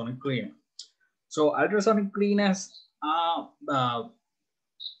ultrasonic cleaner. So ultrasonic cleaners are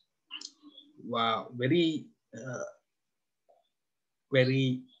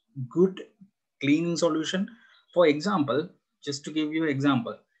very good cleaning solution. For example, just to give you an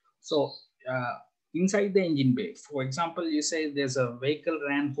example, so inside the engine bay, for example, you say there's a vehicle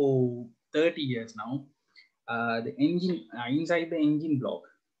ran for 30 years now. The engine inside the engine block,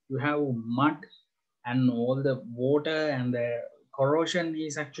 you have mud and all the water and the corrosion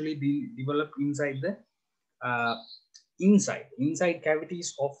is actually developed inside the uh, inside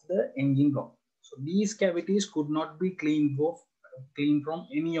cavities of the engine block. So these cavities could not be cleaned from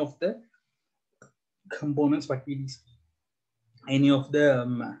any of the components, but we any of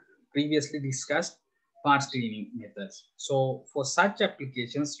the previously discussed parts cleaning methods. So for such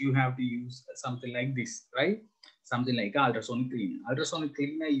applications, you have to use something like this, right? Something like ultrasonic cleaner. Ultrasonic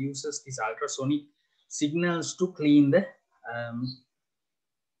cleaner uses these ultrasonic signals to clean the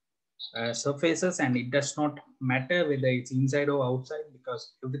surfaces, and it does not matter whether it's inside or outside,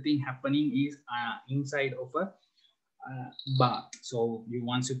 because everything happening is inside of a bath. So you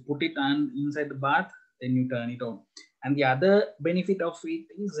once you put it on inside the bath, then you turn it on. And the other benefit of it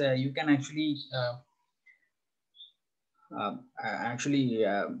is you can actually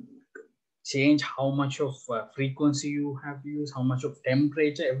change how much of frequency you have to use, how much of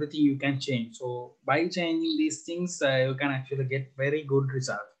temperature, everything you can change. So by changing these things, you can actually get very good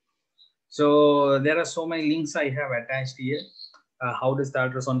results. So there are so many links I have attached here. How does the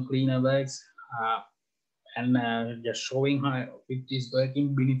ultrasound cleaner works, and just showing how it is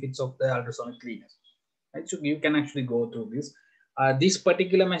working benefits of the ultrasonic cleaners. Right? So you can actually go through this. This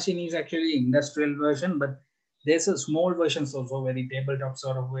particular machine is actually industrial version, but there's a small versions also, very tabletop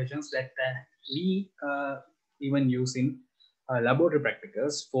sort of versions that we even use in laboratory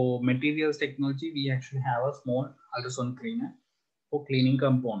practicals. For materials technology, we actually have a small ultrasonic cleaner for cleaning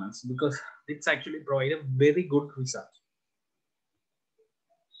components, because it's actually provide a very good result.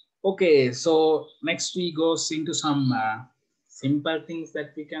 Okay, so next we goes into some simple things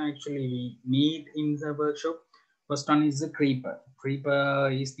that we can actually need in the workshop. First one is the creeper. Creeper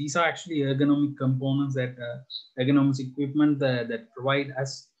is, these are actually ergonomic components that ergonomic equipment that provide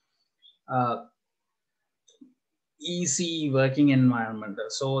us easy working environment.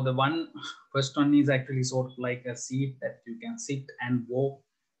 So the first one is actually sort of like a seat that you can sit and walk.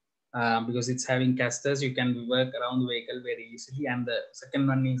 Because it's having casters, you can work around the vehicle very easily. And the second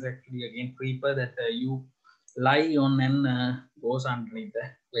one is actually again creeper that you lie on and goes underneath the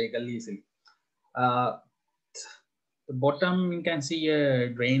vehicle easily. The bottom you can see a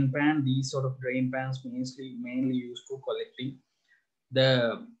drain pan. These sort of drain pans mainly used for collecting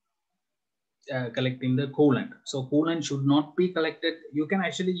the coolant. So coolant should not be collected. You can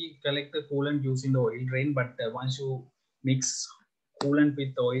actually collect the coolant using the oil drain, but once you mix coolant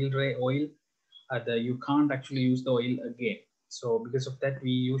with oil, you can't actually use the oil again. So because of that, we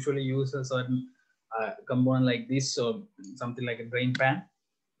usually use a certain component like this, so something like a drain pan,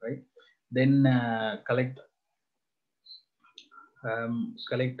 right? Then collect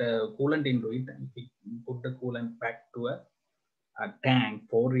coolant into it, and put the coolant back to a tank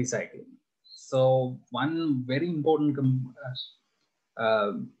for recycling. So one very important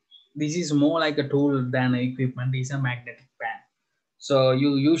this is more like a tool than equipment, is a magnetic pan. So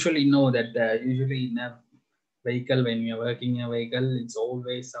you usually know that usually in a vehicle, when you're working in a vehicle, it's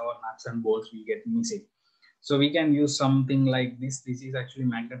always our nuts and bolts we get missing. So we can use something like this. This is actually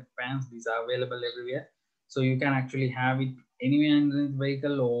magnetic pans. These are available everywhere. So you can actually have it anywhere in the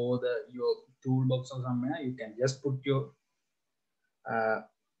vehicle or your toolbox or somewhere. You can just put your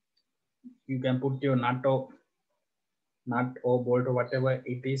nut or bolt or whatever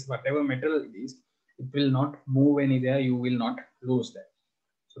it is, whatever metal it is, it will not move anywhere. You will not lose that.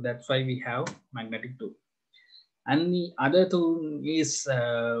 So that's why we have magnetic tool. And the other tool is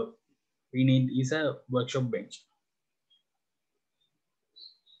we need is a workshop bench.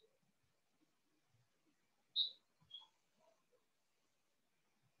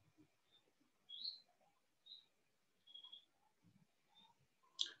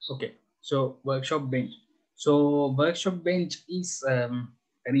 Okay, so workshop bench. So workshop bench is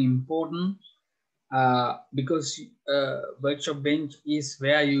very important because workshop bench is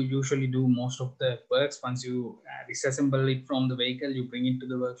where you usually do most of the works. Once you disassemble it from the vehicle, you bring it to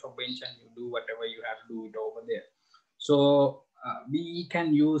the workshop bench and you do whatever you have to do it over there. So we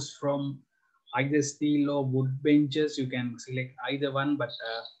can use from either steel or wood benches. You can select either one, but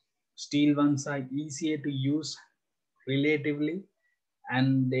steel ones are easier to use relatively,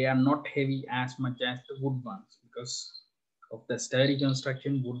 and they are not heavy as much as the wood ones. Because of the sturdy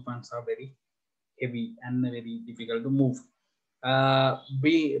construction, wood ones are very heavy and very difficult to move.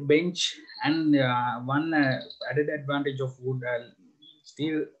 Bench, and one added advantage of wood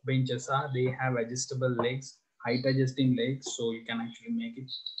steel benches are they have adjustable legs, height adjusting legs, so you can actually make it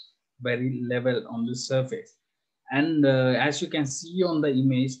very level on the surface. And as you can see on the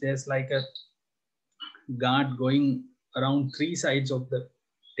image, there's like a guard going around three sides of the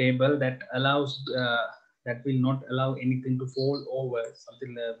table that allows that will not allow anything to fall over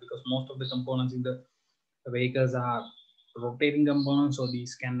something, because most of the components in the vehicles are rotating components, so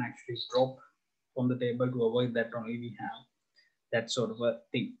these can actually drop from the table. To avoid that only we have that sort of a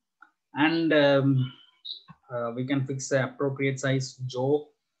thing. And we can fix the appropriate size jaw,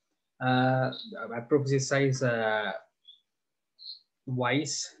 appropriate size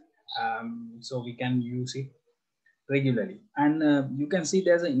wise, so we can use it regularly. And you can see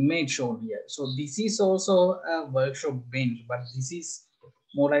there's an image shown here. So this is also a workshop bench, but this is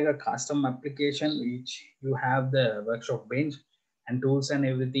more like a custom application which you have the workshop bench and tools and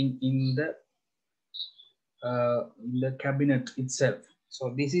everything in the cabinet itself. So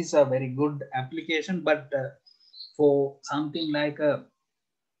this is a very good application, but for something like a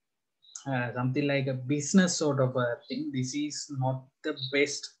business sort of a thing, this is not the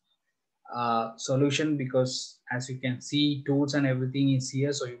best solution, because as you can see, tools and everything is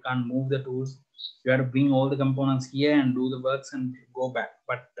here, so you can't move the tools. You have to bring all the components here and do the works and go back.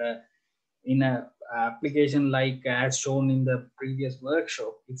 But in a application like as shown in the previous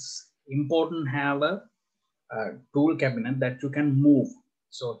workshop, it's important to have a tool cabinet that you can move.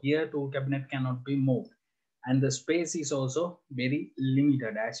 So here tool cabinet cannot be moved, and the space is also very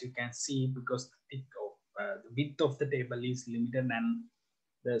limited, as you can see, because the width of the table is limited, and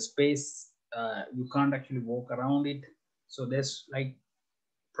the space, you can't actually walk around it. So there's like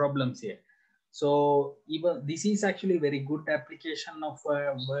problems here. So even this is actually very good application of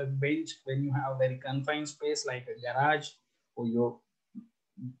a workbench when you have very confined space like a garage, or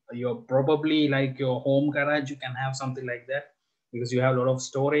your probably like your home garage. You can have something like that because you have a lot of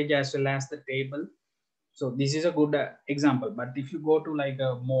storage as well as the table. So this is a good example. But if you go to like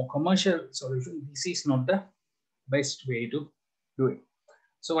a more commercial solution, this is not the best way to do it.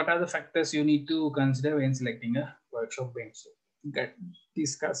 So what are the factors you need to consider when selecting a workshop bench? So you can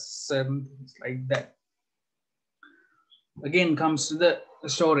discuss certain things like that. Again comes to the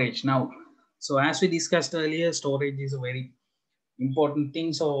storage now. So as we discussed earlier, storage is a very important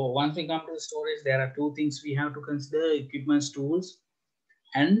thing. So once we come to the storage, there are two things we have to consider: equipments,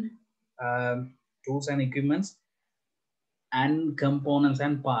 and tools and equipments, and components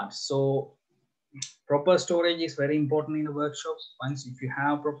and parts. So proper storage is very important in the workshop. Once if you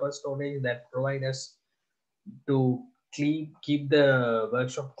have proper storage, that provide us to keep the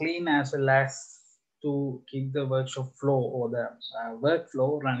workshop clean, as well as to keep the workshop flow or the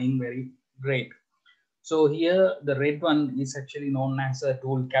workflow running very great. So here the red one is actually known as a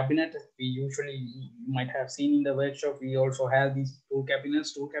tool cabinet. We usually, you might have seen in the workshop, we also have these tool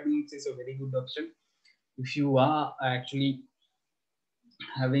cabinets. Tool cabinets is a very good option if you are actually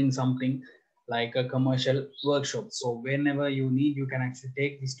having something like a commercial workshop. So whenever you need, you can actually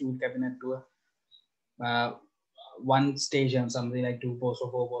take this tool cabinet to a one station, something like 2 posts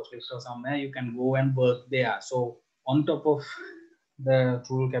or 4 posts lift or somewhere. You can go and work there. So on top of the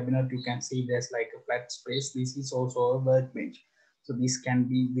tool cabinet, you can see there's like a flat space. This is also a workbench. So this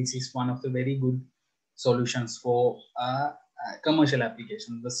is one of the very good solutions for commercial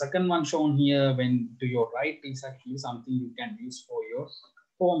application. The second one shown here, when to your right, is actually something you can use for your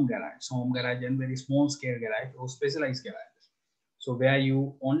home garage and very small scale garage or specialized garage. So where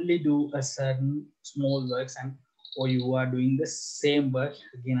you only do a certain small works, and or you are doing the same work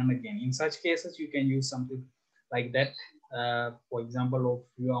again and again. In such cases, you can use something like that. For example,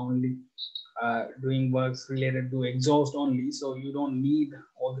 if you are only doing works related to exhaust only, so you don't need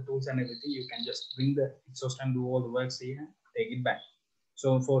all the tools and everything. You can just bring the exhaust and do all the works here, take it back.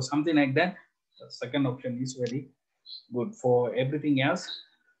 So for something like that, the second option is very good. For everything else,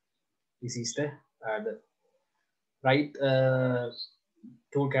 this is the right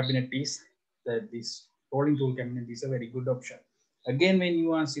tool cabinet is this rolling tool cabinet is a very good option. Again, when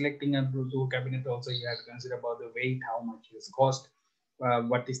you are selecting a tool cabinet, also you have to consider about the weight, how much is cost,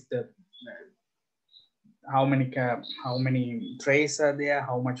 what is the how many trays are there,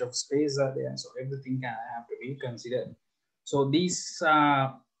 how much of space are there. So everything can have to be considered. So these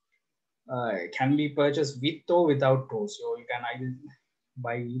can be purchased with or without tools. So you can either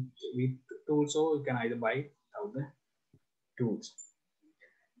buy with tools, or you can either buy without the tools.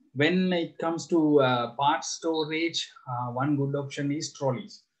 When it comes to part storage, one good option is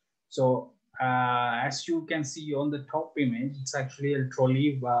trolleys. So as you can see on the top image, it's actually a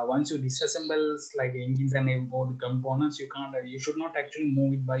trolley. Once you disassemble like engines and all the components, you should not actually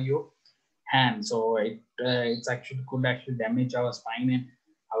move it by your hand. So it's actually could actually damage our spine and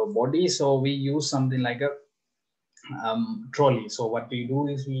our body. So we use something like a trolley. So what we do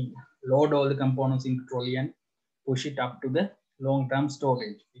is we load all the components into trolley and push it up to the long-term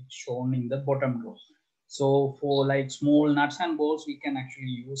storage, which shown in the bottom row. So for like small nuts and bolts, we can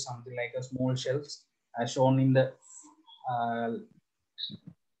actually use something like a small shelves as shown in the uh,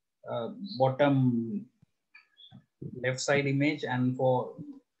 bottom left side image, and for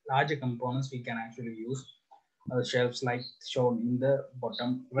larger components we can actually use shelves like shown in the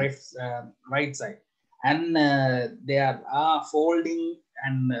bottom right side. And there are folding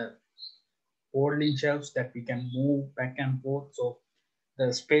and folding shelves that we can move back and forth. So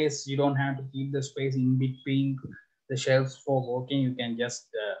the space, you don't have to keep the space in between the shelves for working. You can just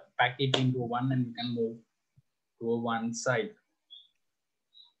pack it into one and you can move to one side.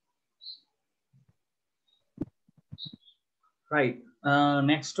 Right.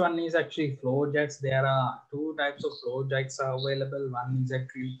 Next one is actually floor jacks. There are two types of floor jacks are available. One is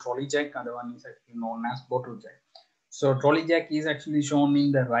actually trolley jack, other one is actually known as bottle jack. So trolley jack is actually shown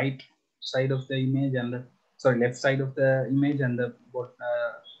in the right side of the image, and the left side of the image, and the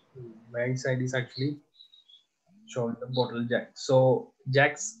right side is actually shown the bottle jack. So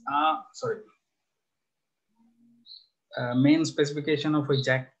jacks are main specification of a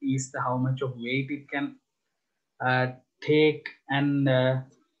jack is how much of weight it can take, and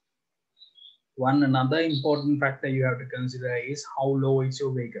one another important factor you have to consider is how low is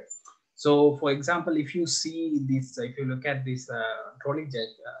your vehicle. So for example, if you see this, if you look at this trolley jack,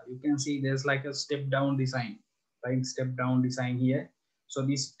 you can see there's like a step down design, right? Step down design here. So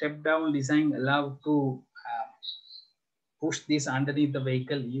this step down design allow to push this underneath the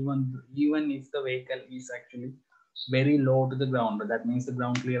vehicle, even if the vehicle is actually very low to the ground. That means the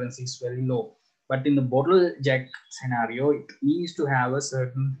ground clearance is very low. But in the bottle jack scenario, it needs to have a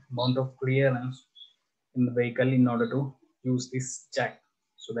certain amount of clearance in the vehicle in order to use this jack.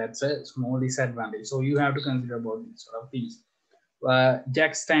 So that's a small disadvantage. So you have to consider about these sort of things.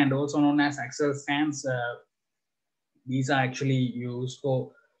 Jack stand, also known as axle stands, these are actually used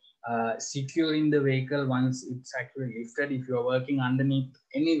for securing the vehicle once it's actually lifted. If you're working underneath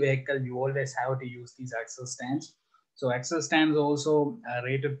any vehicle, you always have to use these axle stands. So axle stands also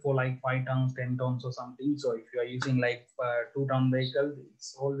rated for like 5 tons, 10 tons or something. So if you are using like 2-ton vehicle,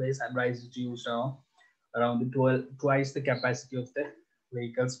 it's always advised to use around the twice the capacity of the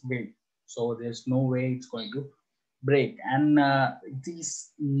vehicle's weight. So there's no way it's going to break. And it is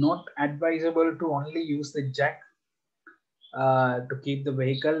not advisable to only use the jack to keep the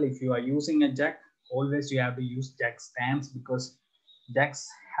vehicle. If you are using a jack, always you have to use jack stands, because jacks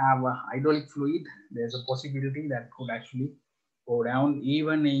have a hydraulic fluid. There's a possibility that could actually go down,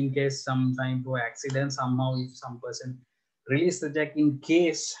 even in case some time for accident. Somehow if some person release the jack, in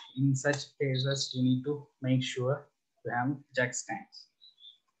such cases you need to make sure to have jack stands.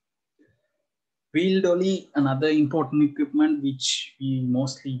 Wheel dolly, another important equipment which we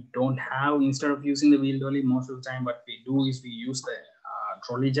mostly don't have. Instead of using the wheel dolly, most of the time what we do is we use the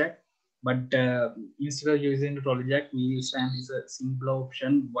trolley jack. But instead of using the trolley jack, wheel stand is a simple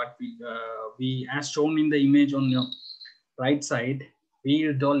option. What we as shown in the image on your right side,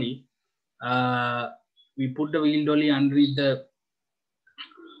 wheel dolly, we put the wheel dolly underneath the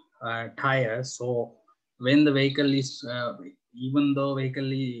tire. So when the vehicle is even though vehicle,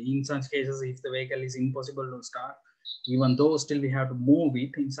 in such cases, if the vehicle is impossible to start, even though still we have to move it,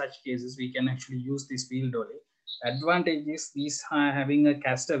 in such cases we can actually use this wheel dolly. Advantage is these are having a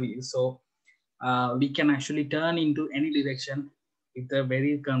caster wheel, so we can actually turn into any direction with a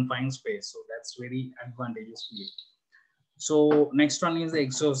very confined space. So that's very advantageous for you. So next one is the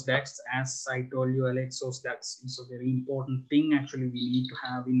exhaust ducts. As I told you, exhaust ducts is a very important thing actually we need to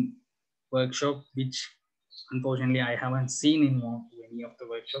have in workshop, which unfortunately I haven't seen in any of the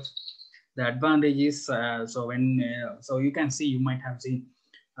workshops. The advantage is so you can see, you might have seen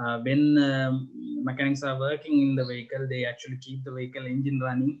when mechanics are working in the vehicle, they actually keep the vehicle engine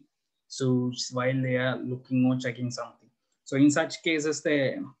running, so while they are looking or checking something. So in such cases,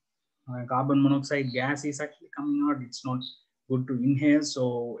 the carbon monoxide gas is actually coming out. It's not good to inhale,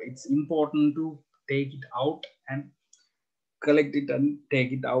 so it's important to take it out and collect it and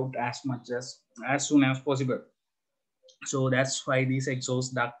take it out as soon as possible. So that's why these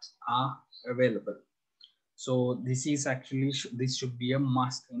exhaust ducts are available. So this is actually, this should be a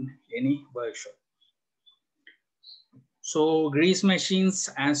must in any workshop. So grease machines,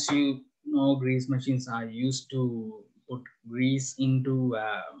 as you know, grease machines are used to put grease into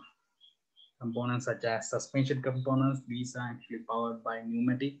components such as suspension components. These are actually powered by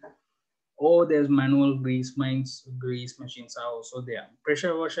pneumatic, or there's manual grease machines are also there.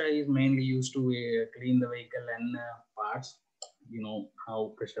 Pressure washer is mainly used to clean the vehicle and parts. You know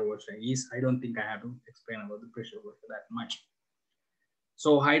how pressure washer is. I don't think I have to explain about the pressure washer that much.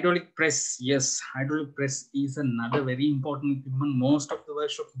 So hydraulic press, yes, hydraulic press is another very important equipment. Most of the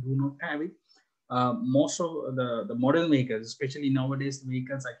workshops do not have it. most of the modern vehicles, especially nowadays,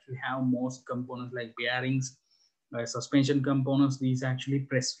 vehicles actually have most components like bearings, suspension components. These actually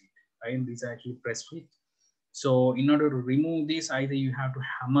press fit, right? These are actually press fit. So in order to remove this, either you have to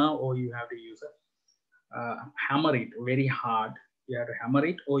hammer or you have to use hammer it very hard. You have to hammer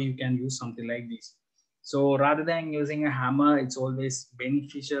it, or you can use something like this. So rather than using a hammer, it's always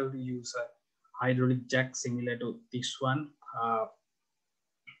beneficial to use a hydraulic jack similar to this one.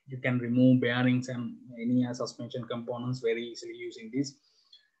 You can remove bearings and any suspension components very easily using this.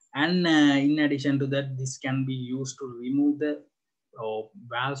 And in addition to that, this can be used to remove the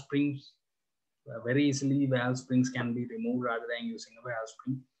valve springs very easily. Valve springs can be removed rather than using a valve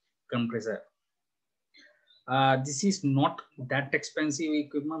spring compressor. This is not that expensive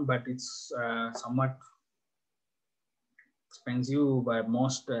equipment, but it's somewhat expensive by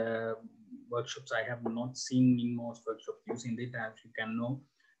most workshops. I have not seen in most workshops using it. As you can know,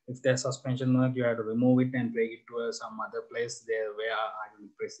 if there's suspension work, you have to remove it and take it to some other place there where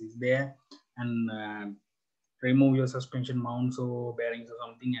hydraulic press is there, and remove your suspension mounts or bearings or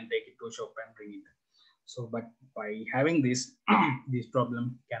something and take it to a shop and bring it. So, but by having this, this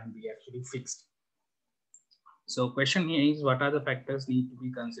problem can be actually fixed. So question here is, what are the factors need to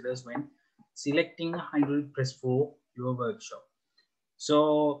be considered when selecting a hydraulic press for your workshop?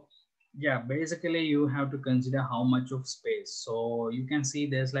 So yeah, basically you have to consider how much of space. So you can see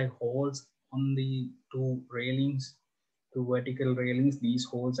there's like holes on the two railings, two vertical railings. These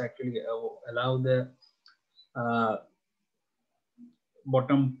holes actually allow the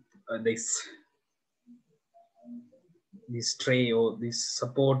bottom this tray or this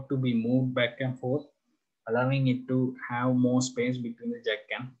support to be moved back and forth, allowing it to have more space between the jack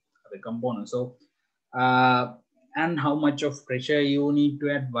and the component. So and how much of pressure you need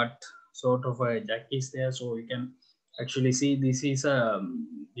to add, what sort of a jack is there. So you can actually see this is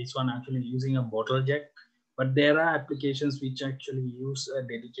this one actually using a bottle jack, but there are applications which actually use a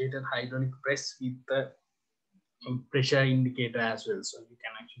dedicated hydraulic press with the pressure indicator as well. So you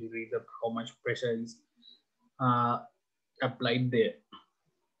can actually read up how much pressure is applied there.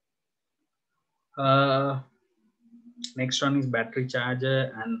 Next one is battery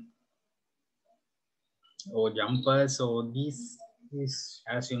charger and or jumper. So this is,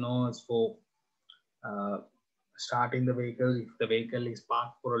 as you know, is for starting the vehicle. If the vehicle is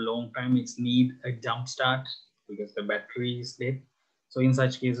parked for a long time, it's need a jump start because the battery is dead. So in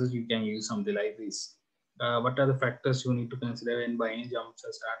such cases, you can use something like this. What are the factors you need to consider when buying a jump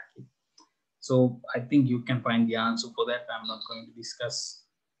start kit? So I think you can find the answer for that. I'm not going to discuss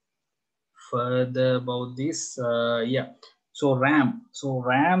further about this. Yeah. So RAM. So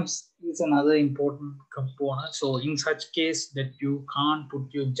RAMs is another important component. So in such case that you can't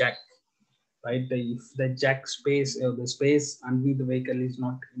put your jack, right? If the jack space, the space underneath the vehicle is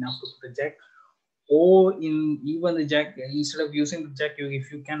not enough to put the jack, or in even the jack, instead of using the jack,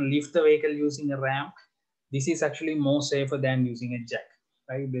 if you can lift the vehicle using a RAM, this is actually more safer than using a jack,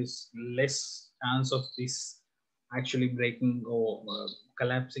 right? There's less chance of this actually breaking or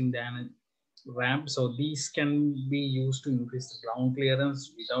collapsing than a ramp. So these can be used to increase the ground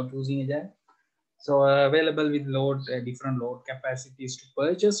clearance without using a jack. So available with load, different load capacities to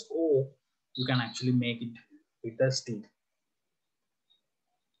purchase, or you can actually make it with the steel.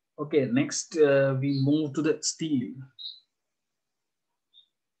 Okay, next we move to the steel.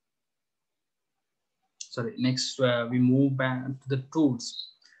 Sorry, next we move back to the tools.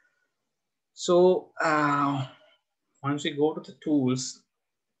 So once we go to the tools,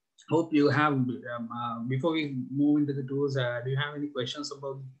 hope you have, before we move into the tools, do you have any questions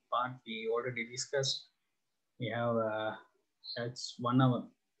about the part we already discussed? We have, that's 1 hour.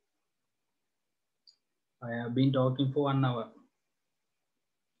 I have been talking for 1 hour.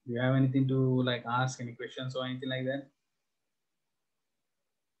 Do you have anything to like ask, any questions or anything like that?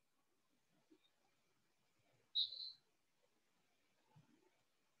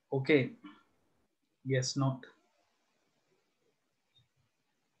 Okay. Yes, not.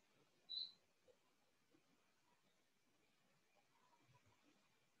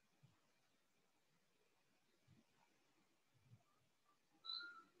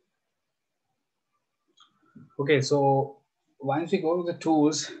 Okay, so once we go to the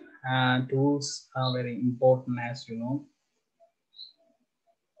tools, tools are very important, as you know.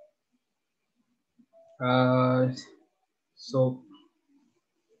 So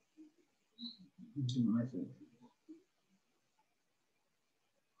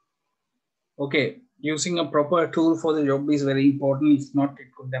okay, using a proper tool for the job is very important. If not,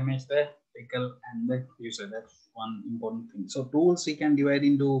 it could damage the vehicle and the user. That's one important thing. So tools we can divide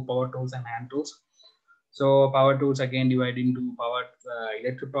into power tools and hand tools. So power tools again divide into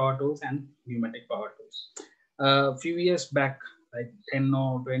electric power tools and pneumatic power tools. A few years back, like 10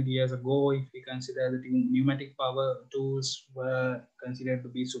 or 20 years ago, if we consider the pneumatic power tools were considered to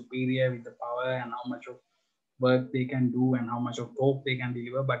be superior with the power and how much of work they can do and how much of torque they can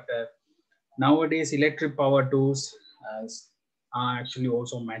deliver. But nowadays, electric power tools are actually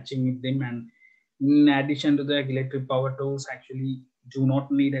also matching with them. And in addition to the electric power tools, actually do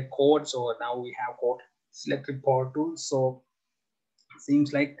not need a cord. So now we have cord electric power tools. So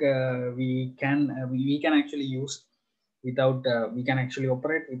seems like we can actually use without we can actually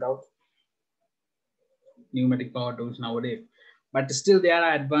operate without pneumatic power tools nowadays. But still, there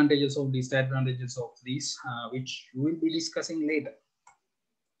are advantages of disadvantages of these, which we will be discussing later.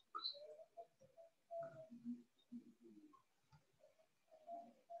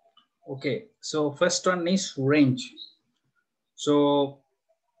 Okay, so first one is range. So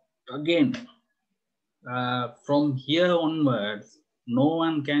again, from here onwards, no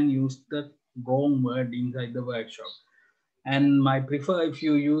one can use the wrong word inside the workshop. And my prefer if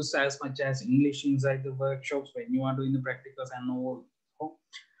you use as much as English inside the workshops when you are doing the practicals and all.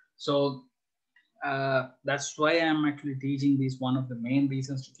 So that's why I'm actually teaching this. One of the main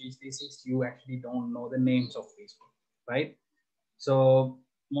reasons to teach this is you actually don't know the names of these, right? So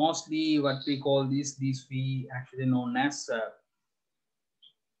mostly what we call these we actually known as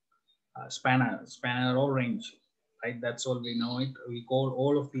spanner or range, right? That's all we know it. We call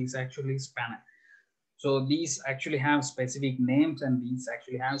all of these actually spanner. So these actually have specific names and these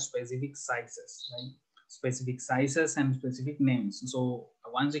actually have specific sizes, right? Specific sizes and specific names. So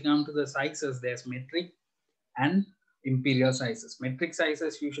once you come to the sizes, there's metric and imperial sizes. Metric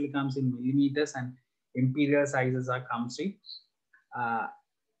sizes usually comes in millimeters and imperial sizes comes in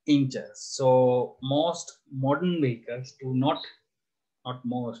inches. So most modern vehicles do not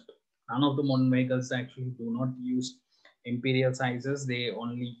most, none of the modern vehicles actually do not use imperial sizes. They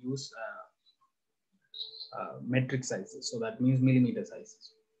only use metric sizes. So that means millimeter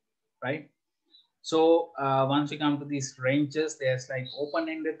sizes, right? So once you come to these ranges, there's like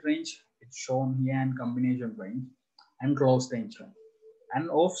open-ended range, it's shown here, and combination range, and closed range range, and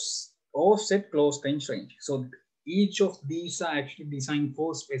offset closed range range. So each of these are actually designed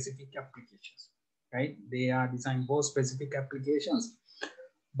for specific applications, right? They are designed for specific applications.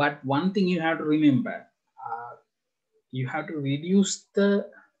 But one thing you have to remember, you have to reduce the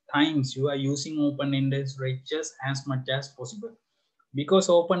times you are using open-ended ranges as much as possible, because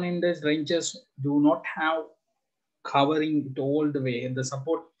open-ended ranges do not have covering it all the way. The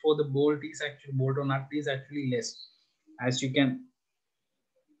support for the bolt or nut is actually less. As you can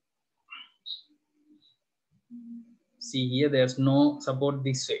see here, there's no support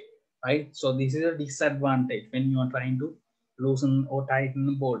this way, right? So this is a disadvantage when you are trying to loosen or tighten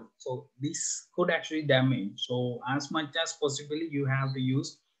the bolt. So this could actually damage. So as much as possible, you have to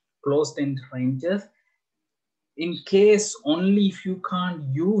use closed end ranges. In case only if you can't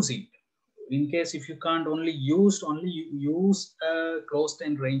use it, in case if you can't use closed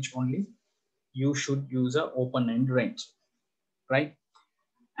end range only, you should use a open end range, right?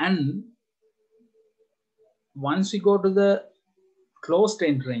 And once we go to the closed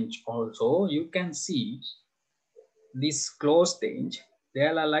end range also, you can see this closed range,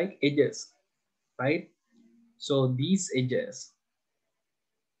 there are like edges, right? So these edges,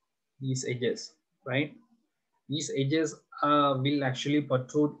 right? These edges will actually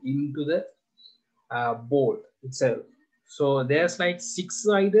protrude into the bolt itself. So there's like 6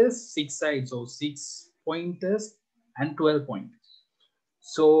 sides, so 6 pointers and 12 pointers.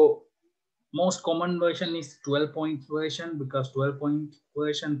 So most common version is 12-point version, because 12-point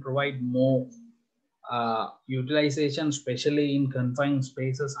version provide more utilization, especially in confined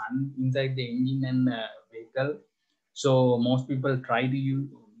spaces and inside the engine and vehicle. So most people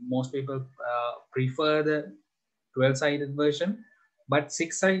prefer the 12-sided version, but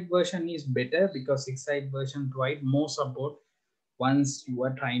 6-side version is better because 6-side version provide more support once you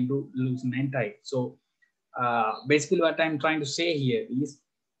are trying to loosen and tight. So basically what I'm trying to say here is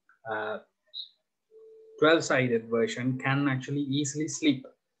 12-sided version can actually easily slip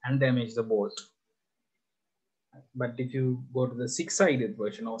and damage the bolt. But if you go to the 6-sided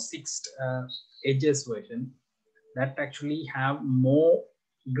version or 6 edges version, that actually have more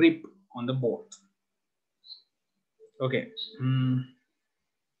grip on the bolt. Okay.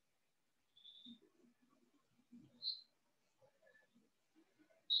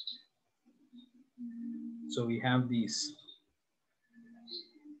 So we have these.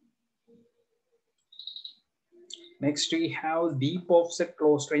 Next, we have deep offset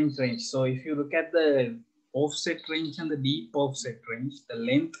closed range. So if you look at the offset range and the deep offset range, the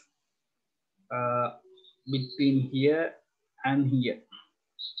length between here and here.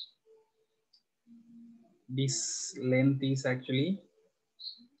 This length is actually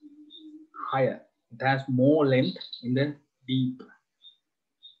higher. It has more length in the deep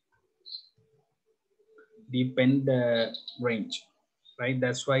end range, right?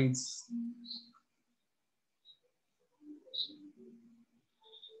 That's why it's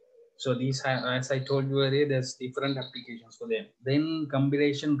so these have, as I told you earlier, there's different applications for them. Then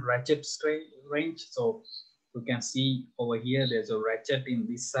combination ratchet range. So you can see over here there's a ratchet in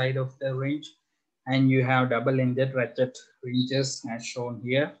this side of the range, and you have double-ended ratchet ranges as shown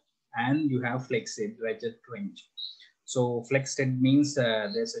here, and you have flexed ratchet range. So flexed means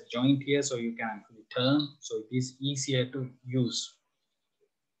there's a joint here, so you can actually turn, so it is easier to use.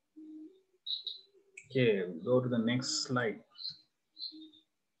 Okay, go to the next slide.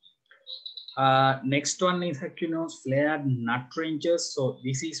 Next one is actually known as flared nut wrenches. So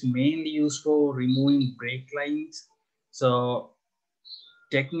this is mainly used for removing brake lines. So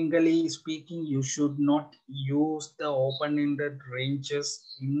technically speaking, you should not use the open-ended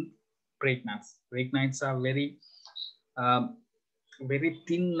wrenches in brake nuts. Brake nuts are very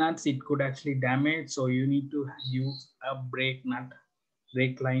thin nuts. It could actually damage. So you need to use a brake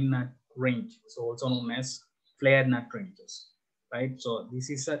line nut wrench. So also known as flared nut wrenches, right? So this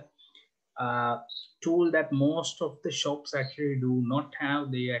is a tool that most of the shops actually do not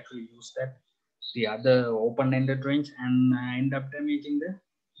have. They actually use the other open-ended wrench and end up damaging the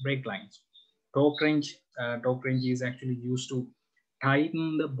brake lines. Torque wrench is actually used to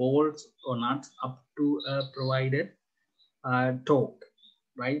tighten the bolts or nuts up to a provided torque,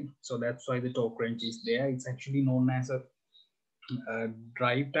 right? So that's why the torque wrench is there. It's actually known as a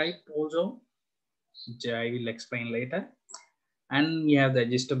drive type also, which I will explain later. And we have the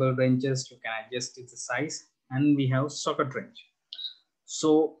adjustable wrenches. You can adjust its size, and we have socket wrench.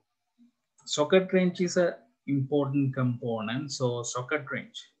 So socket wrench is a important component. So socket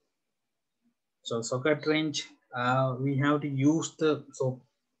wrench, we have to use so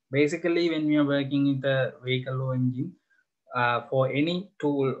basically when we are working with the vehicle or engine, for any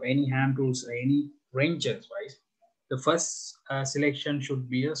tool, any hand tools, any wrenches wise, the first selection should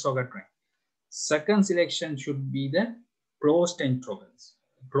be a socket wrench. Second selection should be the closed end toggles.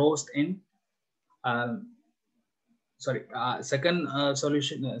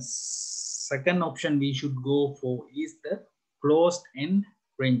 Second option we should go for is the closed end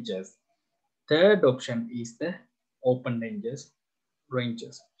wrenches. Third option is the open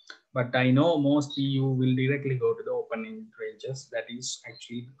wrenches. But I know mostly you will directly go to the open end wrenches. That is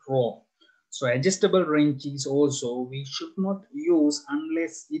actually wrong. So adjustable wrenches also we should not use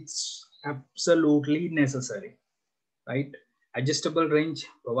unless it's absolutely necessary, right? Adjustable wrench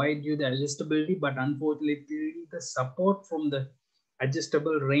provide you the adjustability, but unfortunately the support from the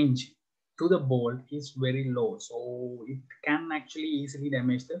adjustable wrench to the bolt is very low, so it can actually easily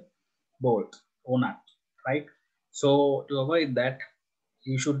damage the bolt or nut, right? So to avoid that,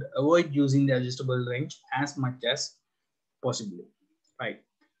 you should avoid using the adjustable wrench as much as possible, right?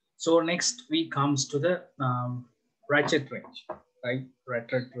 So next we comes to the ratchet wrench, right?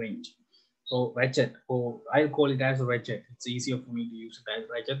 Ratchet wrench. So ratchet, or I'll call it as a ratchet. It's easier for me to use it as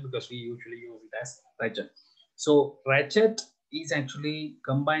ratchet because we usually use it as ratchet. So ratchet is actually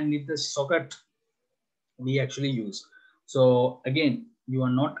combined with the socket we actually use. So again, you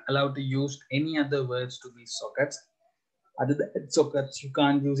are not allowed to use any other words to these sockets. Other than sockets, you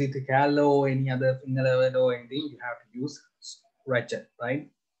can't use it callo or any other finger word or anything. You have to use ratchet, right?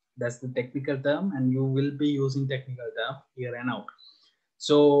 That's the technical term, and you will be using technical term here and out.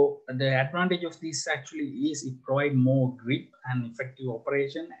 So the advantage of this actually is it provides more grip and effective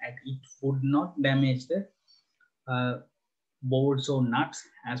operation, and it would not damage the bolts or nuts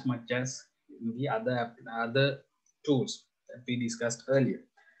as much as the other tools that we discussed earlier.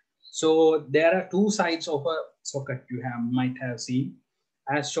 So there are two sides of a socket you might have seen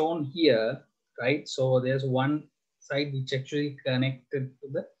as shown here, right? So there's one side which actually connect to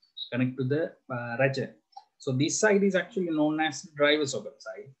the ratchet. So this side is actually known as the driver socket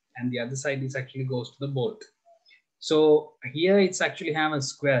side, and the other side is actually goes to the bolt. So here it's actually have a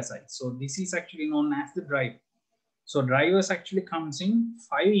square side. So this is actually known as the drive. So drivers actually comes in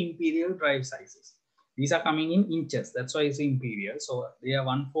 5 imperial drive sizes. These are coming in inches. That's why it's imperial. So they are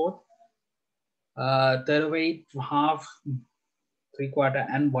 1/4, 1/3, half, 3/4,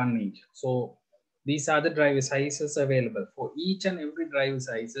 and 1 inch. So these are the driver sizes available. For each and every driver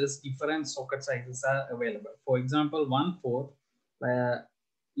sizes, different socket sizes are available. For example, 1/4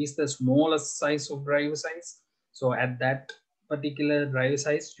 is the smallest size of driver size. So at that particular driver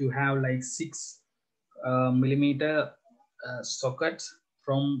size, you have like 6 millimeter sockets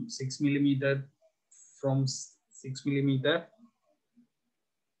from 6 millimeter from 6 millimeter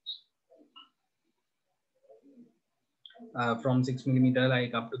from 6 millimeter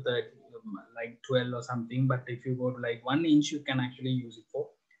like up to the like 12 or something. But if you go to like 1 inch, you can actually use it for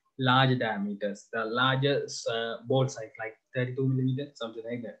large diameters, the largest bolt size like 32 millimeters, something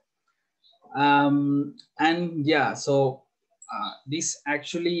like that. And yeah, so this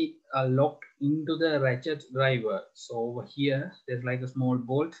actually locked into the ratchet driver. So over here there's like a small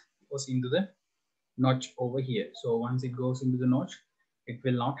bolt goes into the notch over here. So once it goes into the notch, it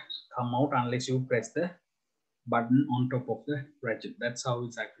will not come out unless you press the button on top of the ratchet. That's how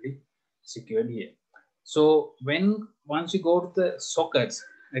it's actually secured here. So once you go to the sockets,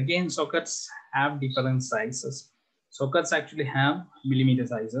 again sockets have different sizes. Sockets actually have millimeter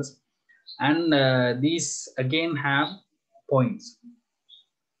sizes, and these again have points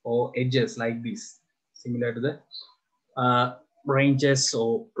or edges like this, similar to the ranges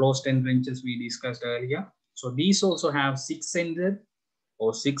or closed end ranges we discussed earlier. So these also have 6-ended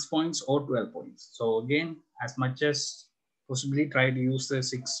or 6 points or 12 points. So again, as much as possibly try to use the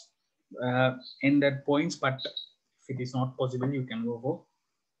 6 ended points, but if it is not possible, you can go for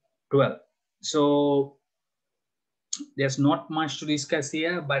 12. So there's not much to discuss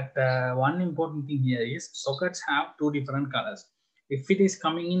here, but one important thing here is sockets have 2 different colors. If it is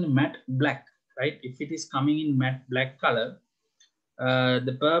coming in matte black, right? If it is coming in matte black color,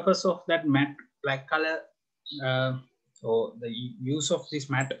 the purpose of that matte black color or the use of this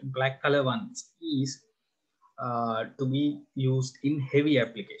matte black color ones is to be used in heavy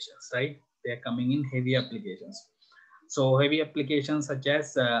applications, right? They are coming in heavy applications. So heavy applications such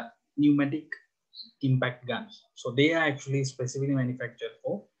as pneumatic impact guns. So they are actually specifically manufactured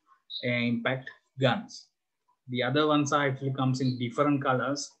for impact guns. The other ones are actually comes in different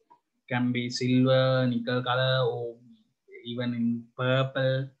colors, can be silver, nickel color, or even in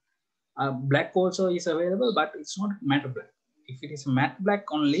purple. Black also is available, but it's not matte black. If it is matte black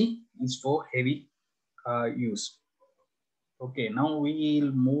only, it's for heavy use. Okay, now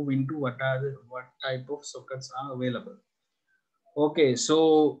we'll move into what type of sockets are available. Okay,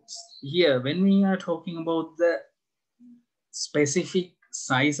 so here when we are talking about the specific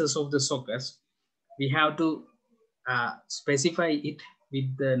sizes of the sockets, we have to specify it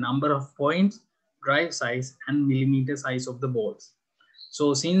with the number of points, drive size, and millimeter size of the bolts.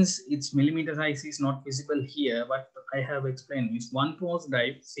 So since its millimeter size is not visible here, what I have explained is 1/4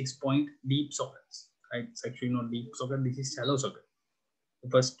 drive 6-point deep sockets. Right? It's actually not deep socket, this is shallow socket. The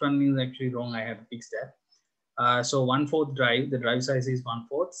first one is actually wrong, I have to fix that. So 1/4 drive, the drive size is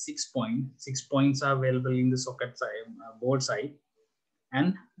 1/4, 6 point. 6 points are available in the socket side, bolt side,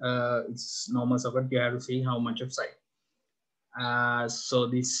 and it's normal socket. You have to see how much of side. So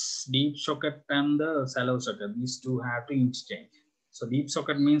this deep socket and the shallow socket, these two have to interchange. So deep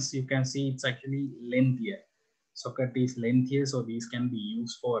socket means you can see it's actually lengthier. Socket is lengthier, so these can be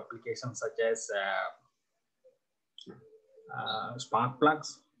used for applications such as spark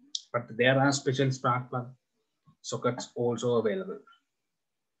plugs, but there are special spark plug sockets also available.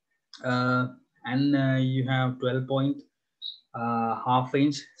 And you have 12-point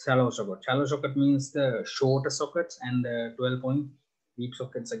half-inch shallow socket. Shallow socket means the shorter sockets, and 12-point deep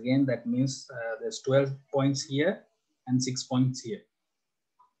sockets again, that means there's 12 points here and 6 points here.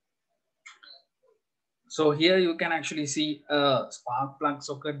 So here you can actually see a spark plug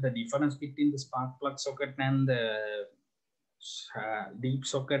socket. The difference between the spark plug socket and the deep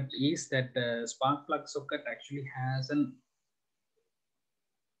socket is that the spark plug socket actually has an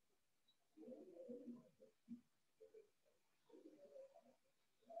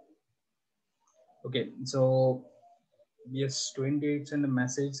okay, so yes, 28 sent a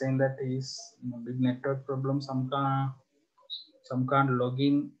message saying that is big network problem. Some can't log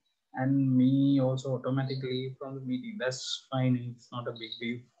in, and me also automatically from the meeting. That's fine. It's not a big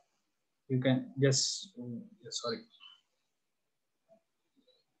deal. You can just sorry.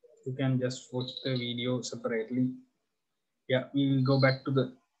 You can just watch the video separately. Yeah, we will go back to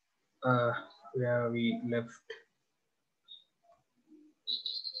the where we left.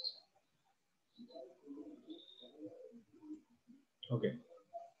 Okay.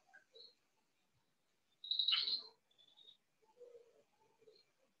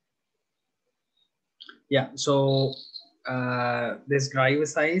 Yeah, so this driver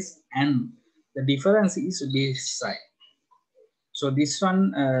size, and the difference is this side. So this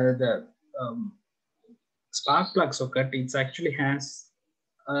one, the spark plug socket, it actually has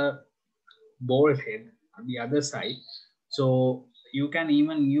a bolt head on the other side. So you can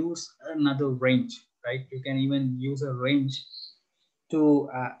even use another wrench, right? You can even use a wrench to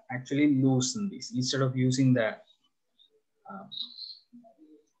actually loosen this instead of using the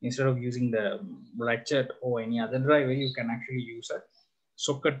instead of using the ratchet or any other driver, you can actually use a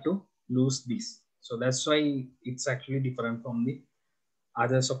socket to lose this. So that's why it's actually different from the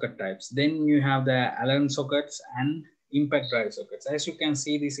other socket types. Then you have the Allen sockets and impact drive sockets. As you can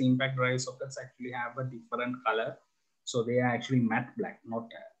see, these impact drive sockets actually have a different color. So they are actually matte black, not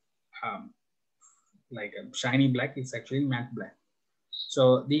like a shiny black. It's actually matte black.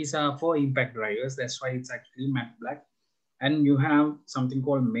 So these are for impact drivers. That's why it's actually matte black. And you have something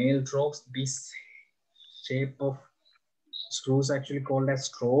called male strokes. This shape of screws actually called as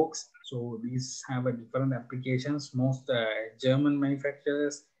strokes. So these have a different applications. Most German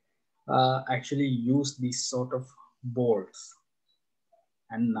manufacturers actually use these sort of bolts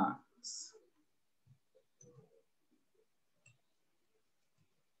and nuts.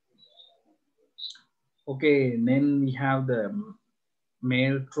 Okay, then we have the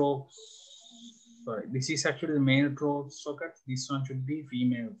male strokes. Sorry, this is actually the male throat socket. This one should be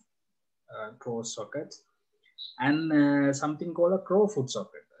female throat socket. And something called a crowfoot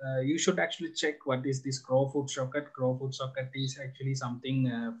socket. You should actually check what is this crowfoot socket. Crowfoot socket is actually something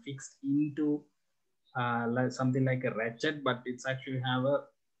fixed into like something like a ratchet, but it's actually have a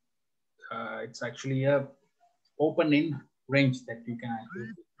it's actually a open in range that you can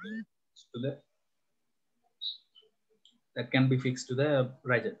actually to the that can be fixed to the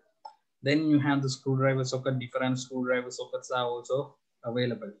ratchet. Then you have the screwdriver socket. Different screwdriver sockets are also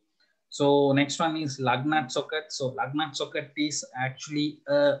available. So next one is lug nut socket. So lug nut socket is actually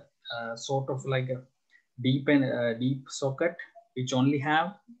a sort of like a deep socket which only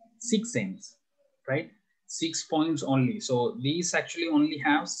have 6 ends, right? 6 points only. So these actually only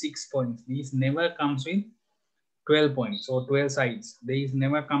have 6 points. These never comes with 12 points or 12 sides. These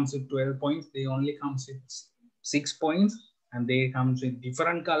never comes with 12 points. They only comes with 6 points, and they comes with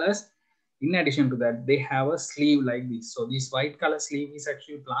different colors. In addition to that, they have a sleeve like this. So this white color sleeve is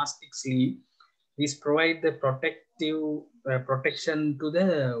actually plastic sleeve. This provide the protective protection to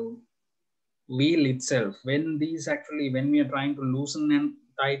the wheel itself. When we are trying to loosen and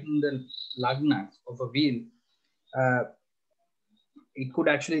tighten the lug nuts of a wheel, it could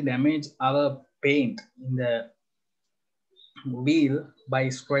actually damage our paint in the wheel by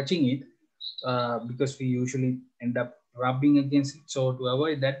scratching it, because we usually end up rubbing against it. So to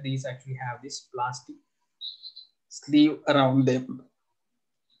avoid that, these actually have this plastic sleeve around them.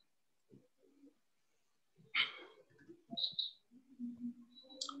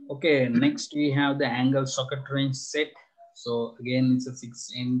 Okay, next we have the angle socket range set. So again, it's a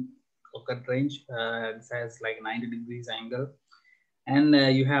 6-inch socket range. This has like 90 degrees angle. And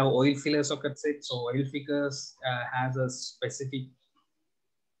you have oil filler socket set. So oil fillers has a specific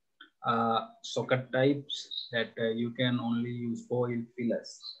socket types that you can only use for oil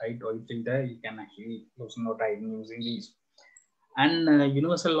fillers, right? Oil filter, you can actually loosen or tighten using these. And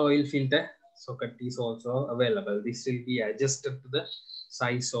universal oil filter socket is also available. This will be adjusted to the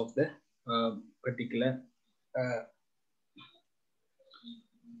size of the particular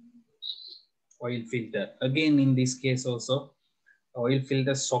oil filter. Again, in this case also, oil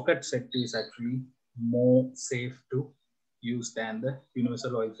filter socket set is actually more safe to use than the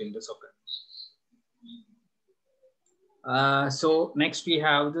universal oil filter socket. So next we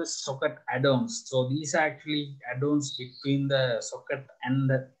have the socket add-ons. So these are actually add-ons between the socket and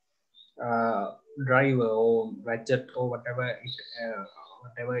the driver or ratchet or whatever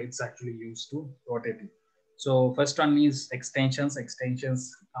it's actually used to rotate it. So first one is extensions.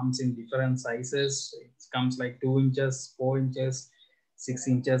 Extensions comes in different sizes. It comes like 2 inches, 4 inches, 6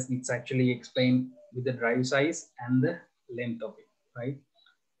 inches. It's actually explained with the drive size and the length of it, right?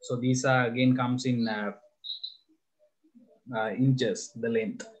 So these are again comes in inches, the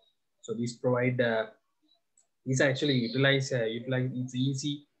length. So these provide these actually utilize it's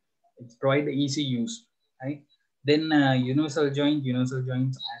easy. It's provide easy use, right? Then universal joints,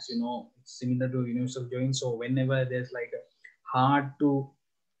 as you know, it's similar to universal joints. So whenever there's like a hard to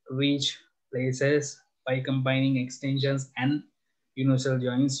reach places, by combining extensions and universal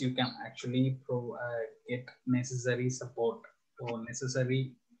joints, you can actually get necessary support or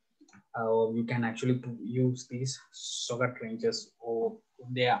necessary you can actually use these socket ranges or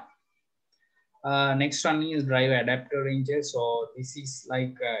there. Next one is drive adapter ranges. So this is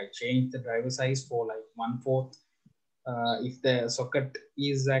like change the driver size for like 1/4. If the socket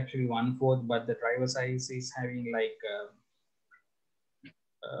is actually 1/4, but the driver size is having like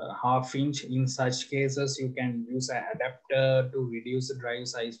 1/2 inch, in such cases, you can use an adapter to reduce the drive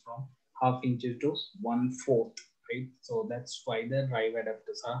size from 1/2 inch to 1/4, right? So that's why the drive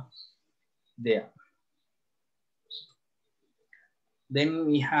adapters are there. Then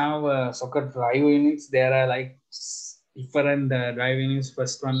we have socket drive units. There are like different driving is.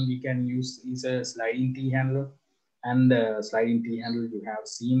 First one we can use is a sliding T handle, and the sliding T handle you have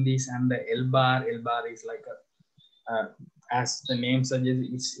seen this, and the L bar. L bar is like a as the name suggests,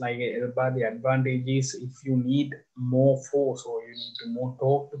 it's like a L bar. The advantage is if you need more force or you need more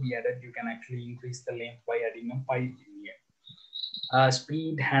torque to be added, you can actually increase the length by adding a pipe in here.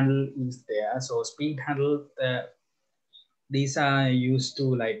 Speed handle is there. So speed handle, these are used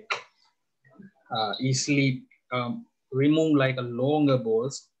to like easily remove like a longer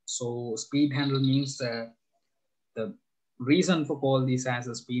balls. So speed handle means the reason for call this as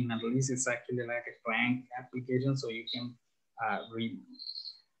a speed handle is it's actually like a crank application, so you can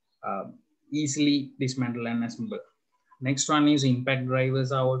uh, easily dismantle and assemble. Next one is impact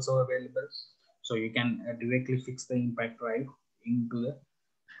drivers are also available, so you can directly fix the impact drive into the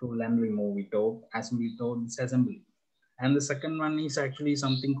tool and remove it or assemble it or disassembly. And the second one is actually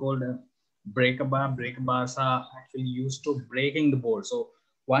something called a breaker bar. Breaker bars are actually used to breaking the bolt. So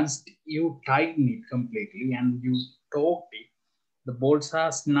once you tighten it completely and you torque it, the bolts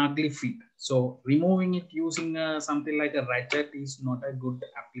are snugly fit. So removing it using something like a ratchet is not a good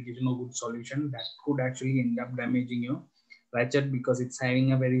application or good solution. That could actually end up damaging your ratchet because it's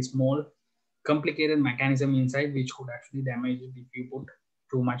having a very small complicated mechanism inside which could actually damage it if you put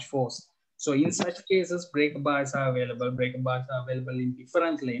too much force. So in such cases, brake bars are available. Brake bars are available in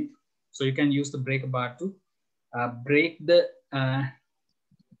different length. So you can use the brake bar to break the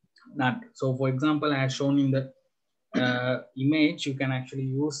nut. So for example, as shown in the image, you can actually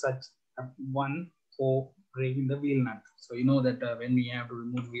use such one for breaking the wheel nut. So you know that when we have to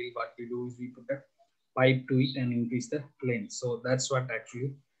remove wheel, what we do is we put a pipe to it and increase the length. So that's what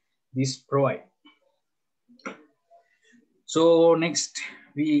actually this provide. So next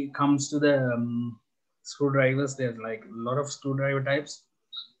we comes to the screwdrivers. There's like a lot of screwdriver types.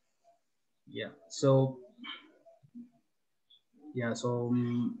 Yeah. So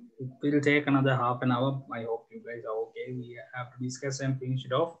it will take another half an hour. I hope you guys are okay. We have to discuss and finish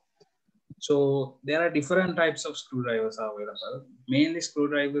it off. So there are different types of screwdrivers available. Mainly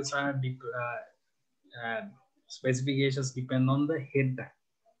screwdrivers are specifications depend on the head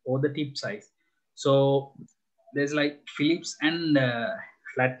or the tip size. So there's like Phillips and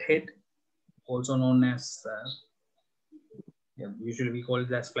flathead, also known as usually we call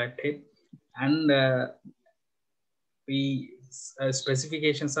it as flathead, and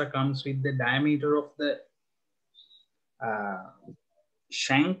specifications are comes with the diameter of the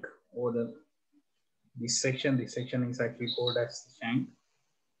shank or the this section is actually called as shank,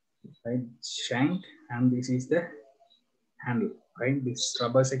 right? Shank, and this is the handle, right? This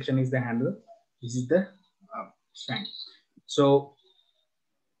rubber section is the handle, this is the shank. So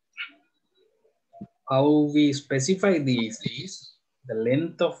how we specify these is the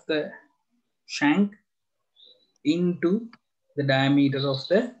length of the shank into the diameter of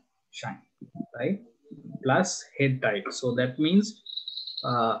the shank, right? Plus head type. So that means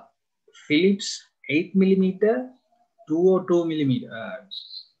Phillips 8 millimeter, 202 millimeter.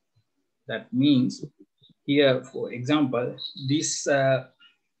 That means here, for example, this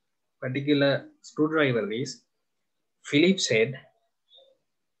particular screwdriver is Phillips head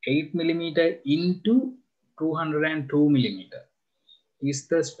 8 millimeter into 202 millimeter is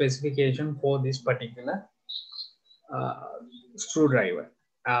the specification for this particular screwdriver.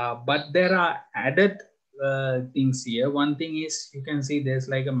 But there are added things here. One thing is you can see there's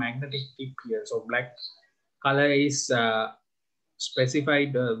like a magnetic tip here. So black color is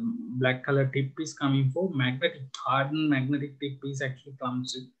specified. Black color tip is coming for magnetic. Hardened magnetic tip is actually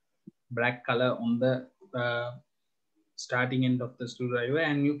comes with black color on the starting end of the screwdriver,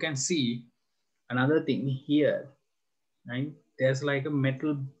 and you can see another thing here, right? There's like a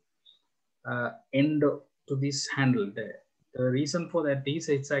metal end to this handle there. The reason for that is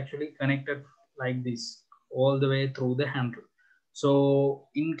it's actually connected like this all the way through the handle. So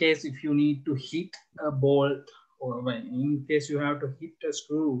in case if you need to hit a bolt, or in case you have to hit a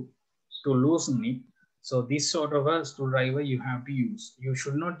screw to loosen it, so this sort of a screwdriver you have to use. You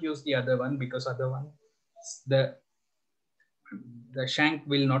should not use the other one because other one, the shank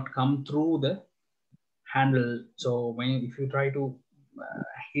will not come through the handle. So if you try to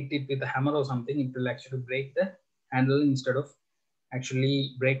hit it with a hammer or something, it will actually break the handle instead of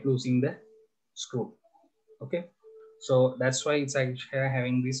actually break losing the screw. Okay, so that's why it's actually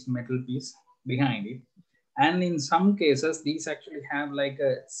having this metal piece behind it. And in some cases, these actually have like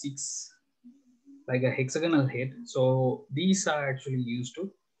a hexagonal head. So these are actually used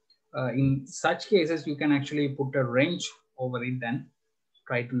to, in such cases, you can actually put a wrench over it and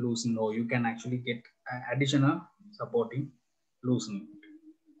try to loosen, or you can actually get additional supporting loosening.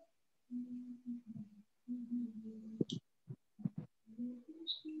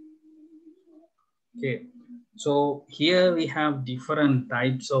 Okay, so here we have different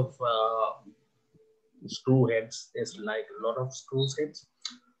types of screw heads. There's like a lot of screw heads.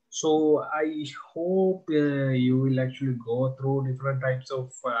 So I hope you will actually go through different types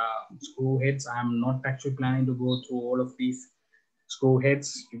of screw heads. I'm not actually planning to go through all of these screw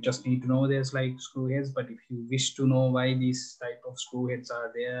heads. You just need to know there's like screw heads. But if you wish to know why these type of screw heads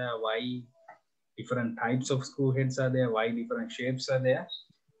are there, why different types of screw heads are there, why different shapes are there,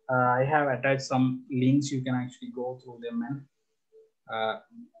 I have attached some links. You can actually go through them and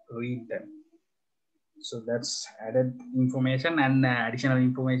read them. So that's added information and additional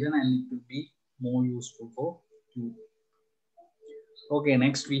information, and it will be more useful for you. Okay,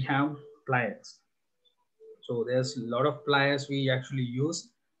 next we have pliers. So there's a lot of pliers we actually use,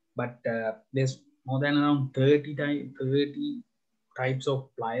 but there's more than around 30 types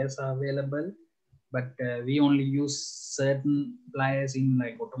of pliers are available, but we only use certain pliers in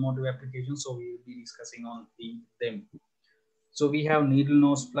like automotive applications, so we will be discussing on them. So we have needle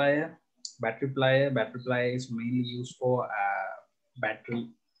nose plier, battery plier. Battery plier is mainly used for battery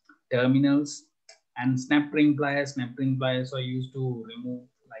terminals, and snap ring pliers. Snap ring pliers are used to remove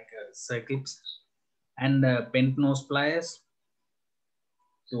like circuits, and bent nose pliers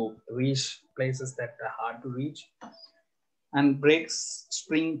to reach places that are hard to reach. And brake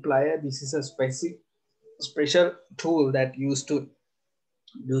spring plier. This is a special tool that used for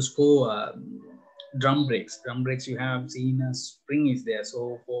drum brakes. Drum brakes, you have seen a spring is there.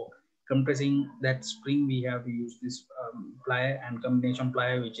 So for compressing that spring, we have to use this plier and combination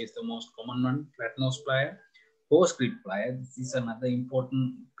plier, which is the most common one, flat nose plier. Hose grip plier. This is another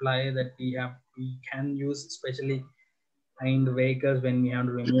important plier that we can use, especially in the vehicles when we have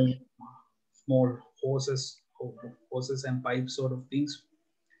to remove small hoses and pipes sort of things.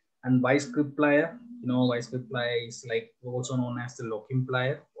 And vice grip plier, vice grip plier is like also known as the locking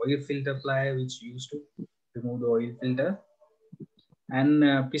plier. Oil filter plier, which used to remove the oil filter.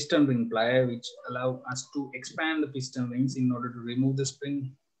 And piston ring plier, which allow us to expand the piston rings in order to remove the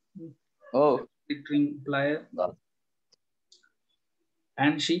spring. Oh, ring plier.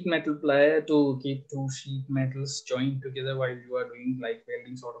 And sheet metal plier to keep two sheet metals joined together while you are doing like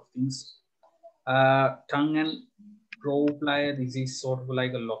welding sort of things. Tongue and row plier, this is sort of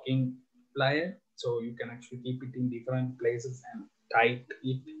like a locking plier, so you can actually keep it in different places and tight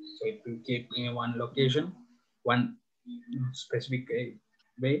it, so it will keep in one location, one specific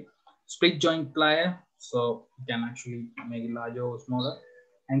way. Split joint plier, so you can actually make it larger or smaller.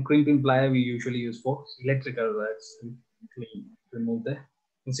 And crimping plier we usually use for electrical works to remove the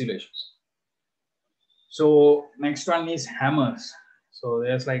insulation. So next one is hammers. So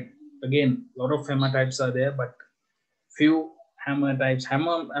there's like, again, a lot of hammer types are there, but few hammer types.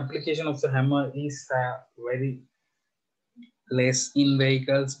 Hammer application of the hammer is very less in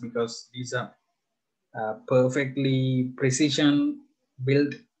vehicles, because these are perfectly precision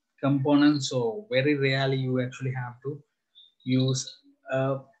built components. So very rarely you actually have to use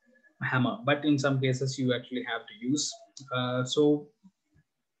a hammer, but in some cases you actually have to use. So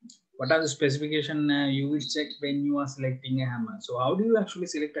what are the specification you will check when you are selecting a hammer? So how do you actually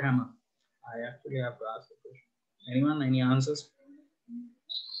select a hammer? I actually have to ask the question. Anyone, any answers?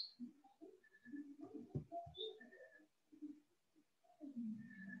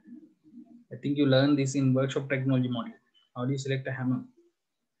 I think you learned this in workshop technology module. How do you select a hammer?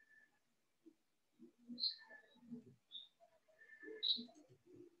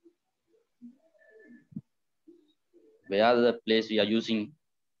 where the place we are using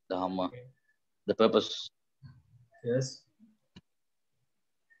the hammer, the purpose. Yes.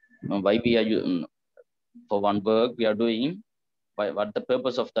 Why we are using, for one work we are doing, what the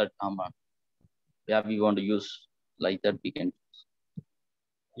purpose of that hammer, where we want to use, like that we can.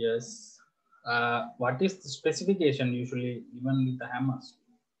 Yes. What is the specification usually given with the hammers?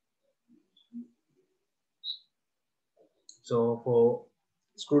 So for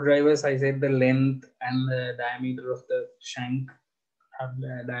screwdrivers, I said the length and the diameter of the shank have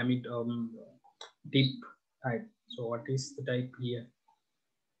the diameter tip type. So what is the type here?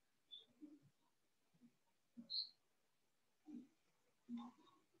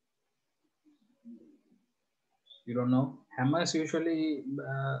 You don't know? Hammers usually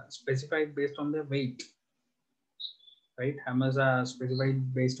specified based on their weight, right? Hammers are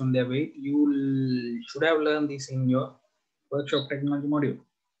specified based on their weight. You should have learned this in your workshop technology module.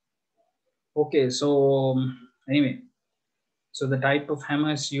 Okay, so anyway, so the type of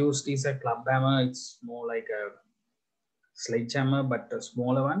hammers used is a club hammer. It's more like a sledgehammer, but a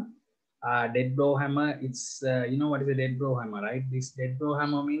smaller one. Dead blow hammer, it's you know what is a dead blow hammer, right? This dead blow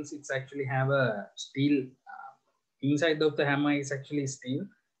hammer means it's actually have a steel inside of the hammer is actually steel,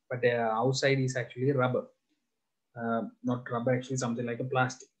 but outside is actually rubber. Not rubber, actually something like a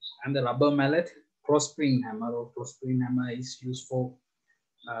plastic. And the rubber mallet, cross spring hammer or cross spring hammer is used for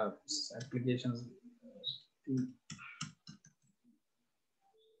applications.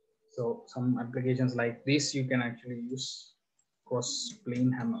 So some applications like this, you can actually use cross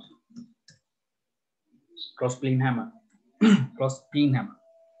plane hammer, cross plane hammer, cross plane hammer.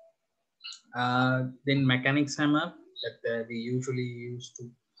 Then mechanics hammer that we usually use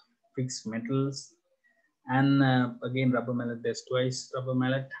to fix metals. And again, rubber mallet, there's twice rubber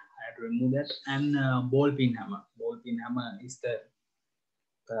mallet. I had to remove that. And ball peen hammer. Ball peen hammer is the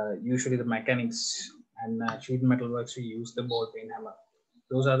usually the mechanics and sheet metal works. We use the ball peen hammer.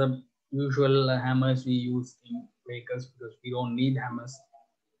 Those are the usual hammers we use in vehicles because we don't need hammers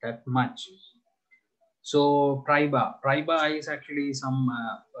that much. So pry bar is actually some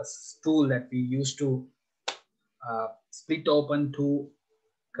a tool that we use to split open two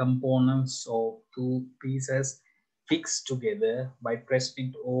components or two pieces fixed together by pressing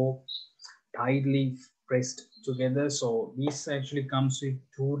it or tightly pressed together. So this actually comes with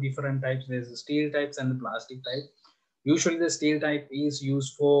two different types. There's the steel types and the plastic type. Usually the steel type is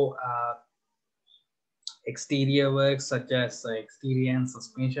used for exterior works such as exterior and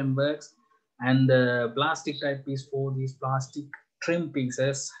suspension works, and the plastic type is for these plastic trim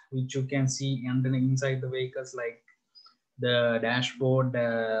pieces which you can see under inside the vehicles, like the dashboard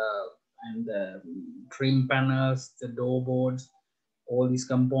and the trim panels, the door boards, all these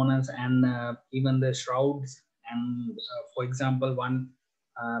components, and even the shrouds. And for example,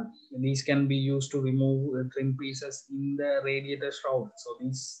 these can be used to remove trim pieces in the radiator shroud. So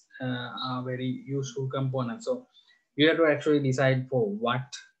these are very useful components. So you have to actually decide for what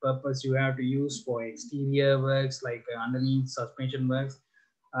purpose you have to use for exterior works, like underneath suspension works.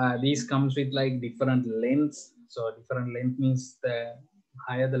 These comes with like different lengths. So different length means the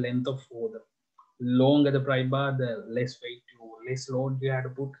higher the length of or the longer the pry bar, the less weight or less load you have to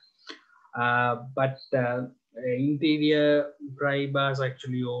put. But interior pry bars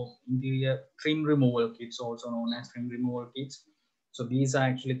actually, or interior trim removal kits, also known as trim removal kits. So these are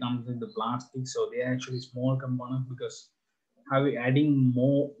actually comes with the plastic. So they are actually small components because adding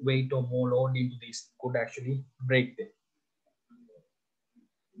more weight or more load into this could actually break them.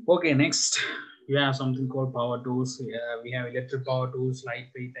 Okay, next you have something called power tools. We have electric power tools,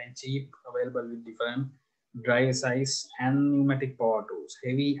 lightweight and cheap, available with different dry size, and pneumatic power tools,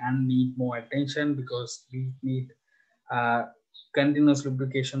 heavy and need more attention because we need continuous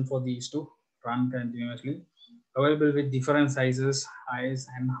lubrication for these to run continuously. Available with different sizes, highs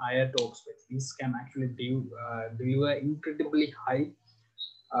and higher torque specs. These can actually deliver incredibly high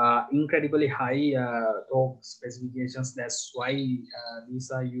torque specifications. That's why these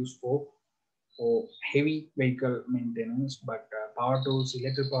are used for heavy vehicle maintenance. But power tools,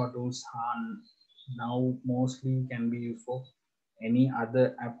 electric power tools, are now mostly can be used for any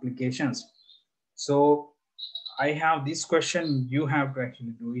other applications. So I have this question. You have to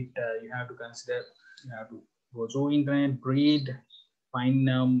actually do it. You have to consider. You have to go through internet, read, find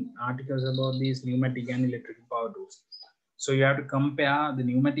articles about these pneumatic and electric power tools. So you have to compare the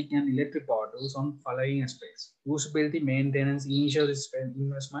pneumatic and electric power tools on following aspects: usability, maintenance, initial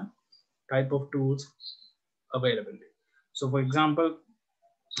investment, type of tools, availability. So for example,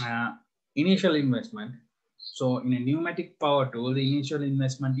 initial investment. So in a pneumatic power tool, the initial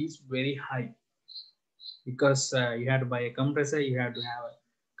investment is very high because you have to buy a compressor, you have to have a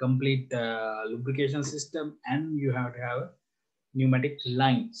complete lubrication system, and you have to have pneumatic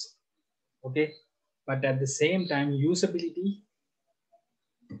lines. Okay, but at the same time, usability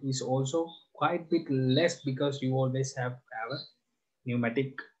is also quite bit less because you always have to have a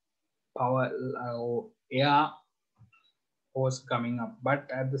pneumatic power or air hose coming up, but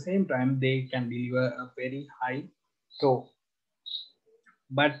at the same time they can deliver a very high torque.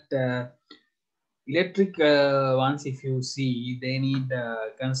 But electric ones, if you see, they need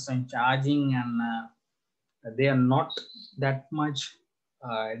constant charging, and they are not that much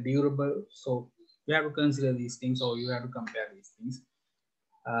durable. So you have to consider these things, or you have to compare these things.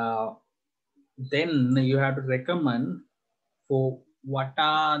 Then you have to recommend for what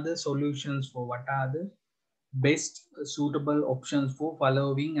are the solutions, for what are the best suitable options for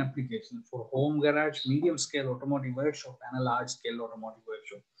following applications: for home garage, medium scale automotive workshop, and a large scale automotive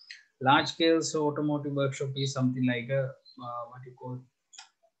workshop. Large scale automotive workshop is something like a what you call,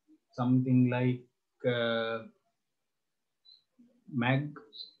 something like mag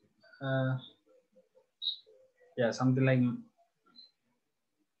yeah, something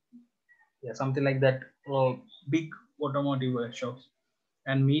like that, big automotive workshops.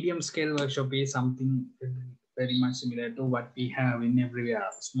 And medium scale workshop is something very much similar to what we have in everywhere,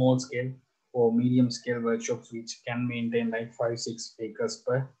 small scale or medium scale workshops, which can maintain like 5-6 vehicles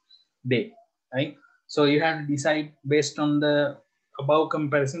per day, right? So you have to decide based on the above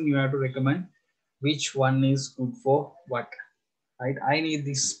comparison, you have to recommend which one is good for what, right? I need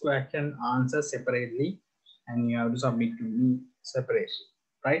this question answer separately and you have to submit to me separately,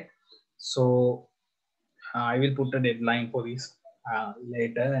 right? So I will put a deadline for this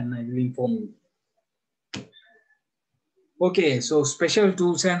later and I will inform you. Okay, so special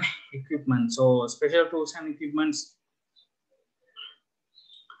tools and equipment. So special tools and equipments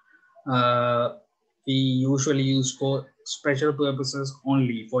we usually use for special purposes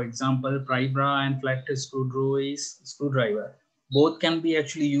only. For example, pry bar and flat screwdriver. Both can be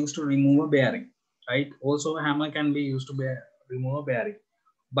actually used to remove a bearing, right? Also, a hammer can be used to remove a bearing,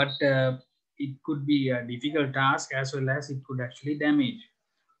 but it could be a difficult task as well as it could actually damage.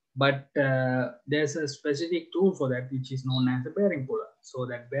 But there's a specific tool for that, which is known as a bearing puller. So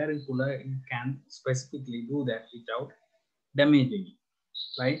that bearing puller can specifically do that without damaging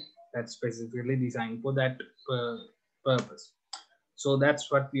it, right? That's specifically designed for that purpose. So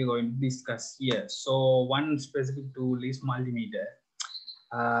that's what we're going to discuss here. So one specific tool is multimeter.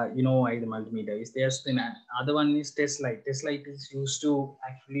 You know why the multimeter is there. The other one is test light. Test light is used to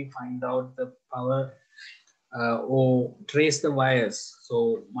actually find out the power or trace the wires.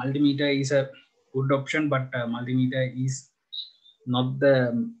 So multimeter is a good option, but multimeter is not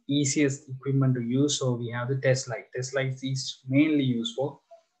the easiest equipment to use. So we have the test light. Test light is mainly used for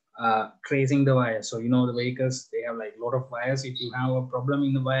tracing the wires. So you know the vehicles, they have like a lot of wires. If you have a problem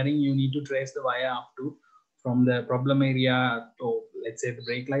in the wiring, you need to trace the wire up to from the problem area to, let's say, the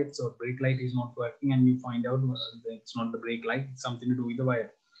brake light. So brake light is not working and you find out it's not the brake light, it's something to do with the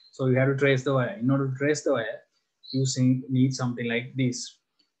wire. So you have to trace the wire. In order to trace the wire, you need something like this.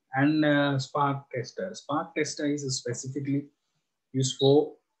 And spark tester. Spark tester is specifically used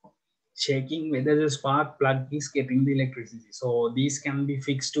for checking whether the spark plug is getting the electricity. So these can be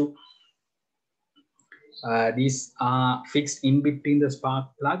fixed to these are fixed in between the spark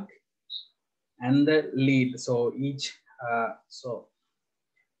plug and the lead. So each so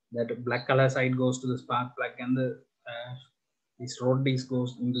that black color side goes to the spark plug and the this rod piece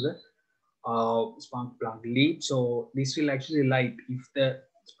goes into the spark plug lead. So this will actually light if the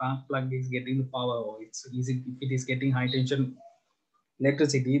spark plug is getting the power, or it's easy if it is getting high tension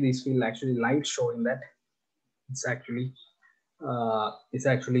electricity. This will actually light, showing that it's actually the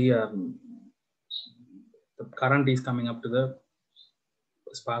current is coming up to the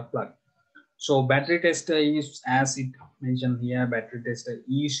spark plug. So battery tester is, as it mentioned here, battery tester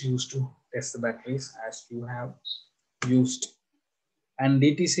is used to test the batteries as you have used. And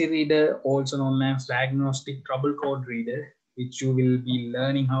DTC reader, also known as diagnostic trouble code reader, which you will be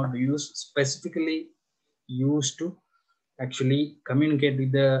learning how to use, specifically used to actually communicate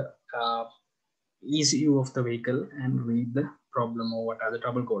with the ECU of the vehicle and read the problem or what are the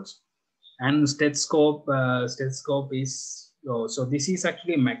trouble codes. And stethoscope, stethoscope is, so this is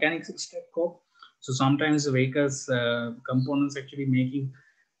actually a mechanical stethoscope. So sometimes the vehicles components actually making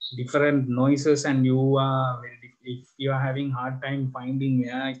different noises, and you are if you are having hard time finding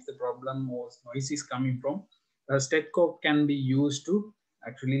where is the problem or noise is coming from, a stethoscope can be used to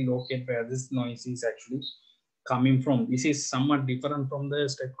actually locate where this noise is actually coming from. This is somewhat different from the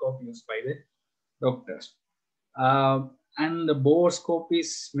stethoscope used by the doctors. And the borescope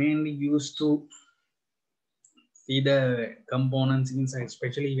is mainly used to see the components inside,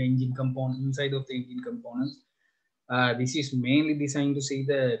 especially the engine component, inside of the engine components. This is mainly designed to see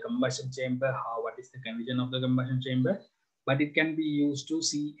the combustion chamber, what is the condition of the combustion chamber, but it can be used to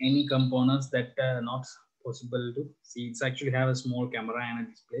see any components that are not possible to see. It's actually have a small camera and a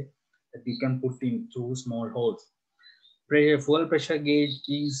display that you can put in two small holes. Fuel pressure gauge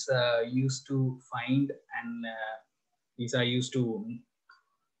is used to find, and these are used to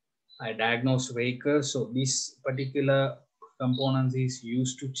diagnose vehicles. So this particular component is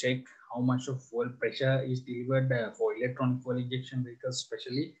used to check how much of fuel pressure is delivered for electronic fuel injection vehicles.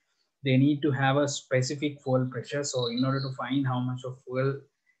 Especially, they need to have a specific fuel pressure. So in order to find how much of fuel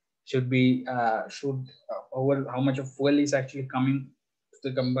should be how much of fuel is actually coming to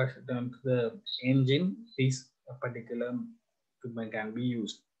the combustion to the engine, this particular equipment can be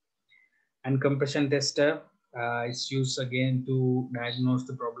used. And compression tester is used again to diagnose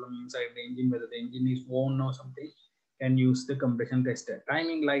the problem inside the engine, whether the engine is worn or something. Can use the compression tester.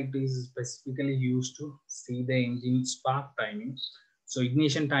 Timing light is specifically used to see the engine spark timing. So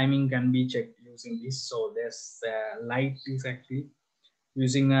ignition timing can be checked using this. So this light is actually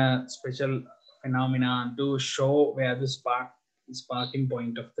using a special phenomenon to show where the sparking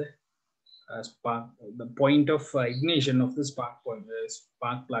point of the spark, the point of ignition of the spark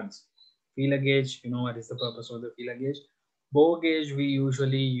plugs. Feeler gauge, you know what is the purpose of the feeler gauge? Bow gauge we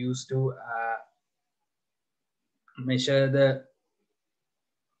usually use to measure the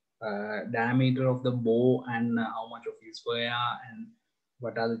diameter of the bow and how much of its wear and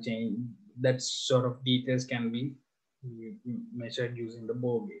what are the change. That sort of details can be measured using the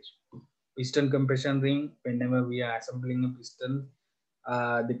bow gauge. Piston compression ring, whenever we are assembling a piston,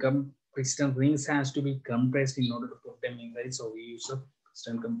 the piston rings has to be compressed in order to put them inside. So we use a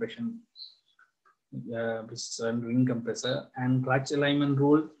piston compression piston ring compressor. And clutch alignment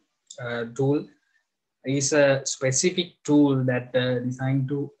tool is a specific tool that designed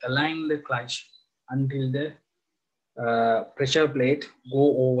to align the clutch until the pressure plate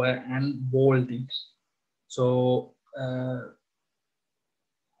go over and bolt it. So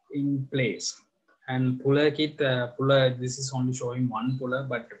in place. And puller kit, this is only showing one puller,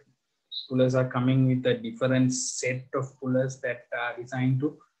 but pullers are coming with a different set of pullers that are designed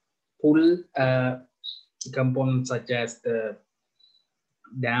to pull components such as the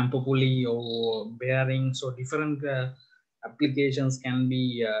damper pulley or bearing. So different applications can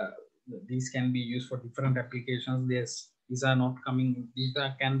be, these can be used for different applications. These are not coming, these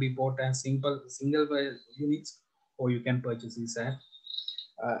can be bought as single units, or you can purchase these as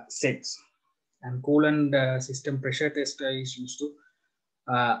sets. And coolant system pressure tester is used to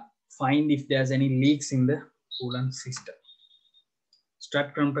find if there's any leaks in the coolant system.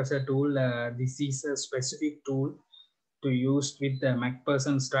 Strut compressor tool, this is a specific tool to use with the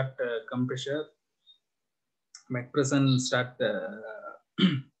McPherson strut compressor. McPherson strut,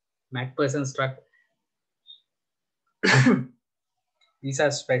 McPherson strut. These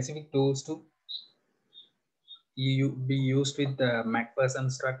are specific tools to be used with the McPherson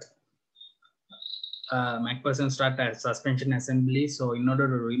strut. McPherson strut as suspension assembly. So in order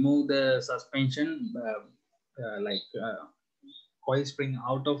to remove the suspension, coil spring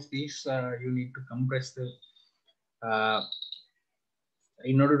out of this, you need to compress the.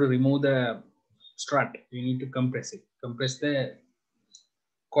 In order to remove the strut, you need to compress it. Compress the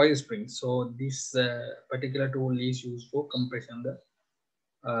coil spring. So this particular tool is used for compression the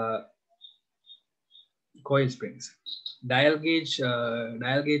coil springs. Dial gauge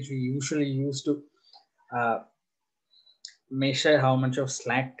we usually use to measure how much of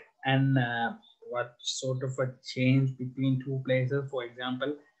slack and what sort of a change between two places. For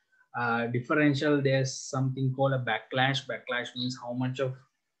example, differential, there's something called a backlash. Backlash means how much of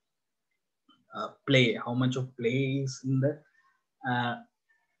play is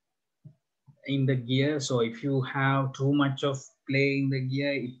in the gear. So if you have too much of play in the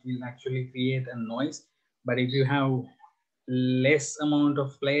gear, it will actually create a noise. But if you have less amount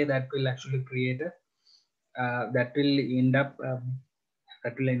of play, that will actually create a that will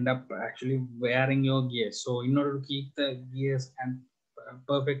end up actually wearing your gears. So in order to keep the gears and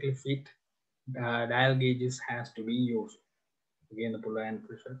perfectly fit, dial gauges has to be used. Again, the puller and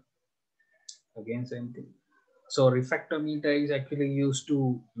pressure. Again, same thing. So refractometer is actually used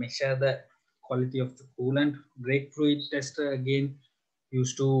to measure the quality of the coolant. Brake fluid tester again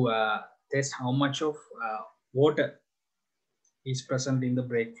used to test how much of water is present in the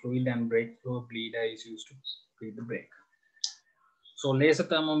brake fluid, and brake fluid bleeder is used to bleed the brake. So laser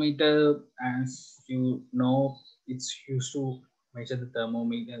thermometer, as you know, it's used to measure the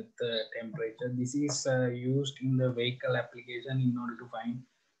thermometer, the temperature. This is used in the vehicle application in order to find,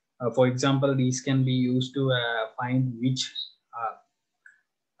 for example, these can be used to find which,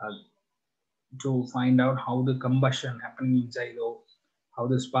 to find out how the combustion happening inside, or how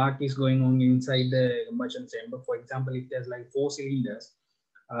the spark is going on inside the combustion chamber. For example, if there's like 4 cylinders,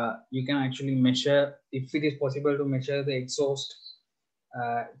 you can actually measure, if it is possible to measure the exhaust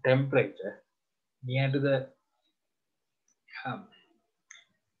temperature near to the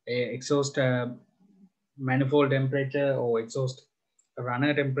exhaust manifold temperature or exhaust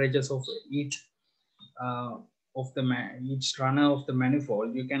runner temperatures of each each runner of the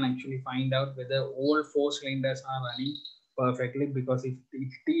manifold, you can actually find out whether all 4 cylinders are running perfectly, because if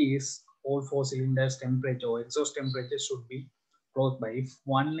it is, all 4 cylinders temperature or exhaust temperature should be close by. If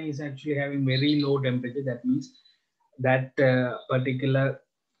one is actually having very low temperature, that means that particular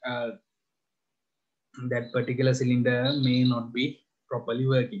cylinder may not be properly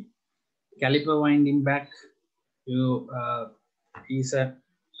working. Caliper winding back is a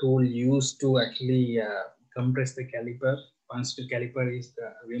tool used to actually compress the caliper. Once the caliper is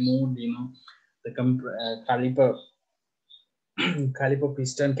removed, the caliper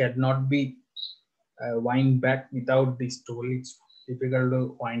piston cannot be wind back without this tool. It's difficult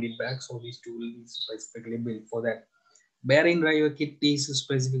to wind it back, so this tool is specifically built for that. Bearing driver kit is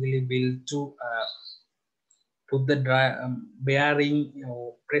specifically built to put the bearing,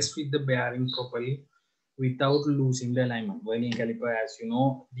 press with the bearing properly without losing the alignment. Vernier caliper, as you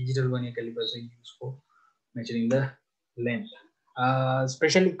know, digital vernier calipers are used for measuring the length.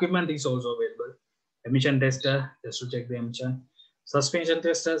 Special equipment is also available. Emission tester, just to check the emission. Suspension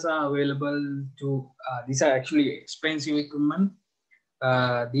testers are available to, these are actually expensive equipment.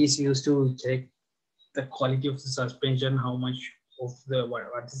 These used to check the quality of the suspension, how much of the,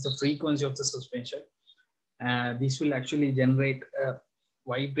 what is the frequency of the suspension. This will actually generate a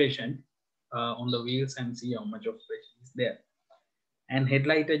vibration on the wheels and see how much of pressure is there. And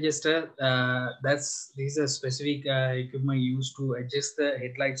headlight adjuster, this is a specific equipment used to adjust the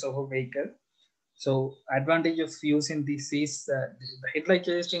headlights of a vehicle. So advantage of using this is the headlight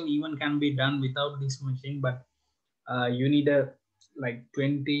adjusting even can be done without this machine, but you need a like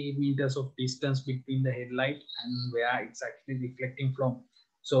 20 meters of distance between the headlight and where it's actually reflecting from.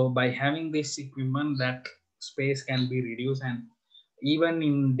 So by having this equipment, that space can be reduced, and even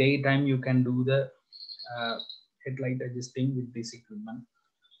in daytime you can do the headlight adjusting with this equipment.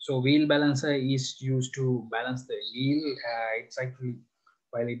 So wheel balancer is used to balance the wheel. It's actually,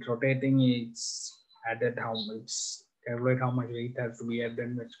 while it's rotating, it's added how much, calculate how much weight has to be added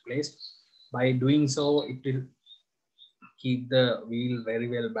in which place. By doing so, it will keep the wheel very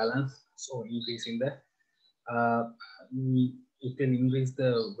well balanced. So increasing the, it will increase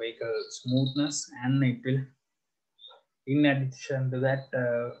the vehicle smoothness, and it will, in addition to that,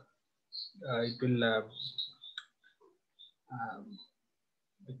 it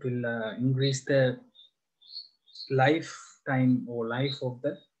will increase the lifetime or life of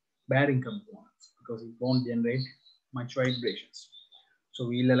the bearing components, because it won't generate much vibrations. So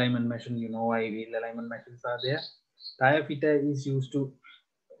wheel alignment machine, you know why wheel alignment machines are there. Tire fitter is used to,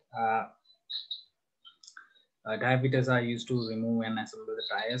 tire fitters are used to remove and assemble the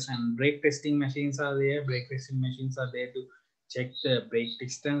tires, and brake testing machines are there. Brake testing machines are there to check the brake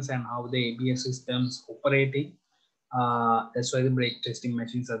distance and how the ABS systems operating. That's why the brake testing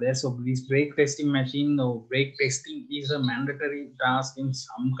machines are there. So this brake testing machine or brake testing is a mandatory task in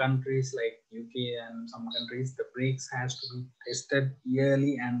some countries like UK and some countries. The brakes has to be tested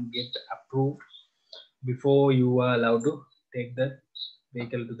yearly and get approved before you are allowed to take the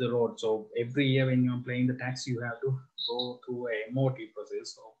vehicle to the road. So every year when you're paying the tax, you have to go through a MOT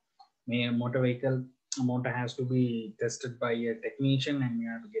process. So motor vehicle motor has to be tested by a technician, and you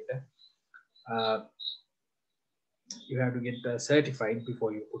have to get a certified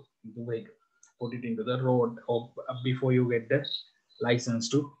before you put the vehicle, put it into the road, or before you get the license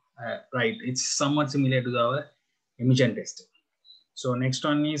to ride. It's somewhat similar to our emission testing. So next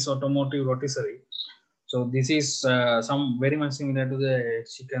one is automotive rotisserie. So this is some very much similar to the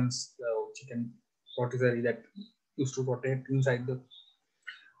chicken rotisserie that used to rotate inside the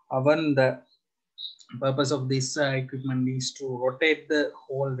oven. The purpose of this equipment is to rotate the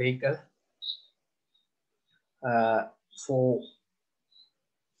whole vehicle for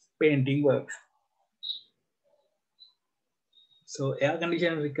painting work. So air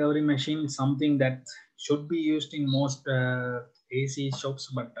conditioner recovery machine is something that should be used in most AC shops,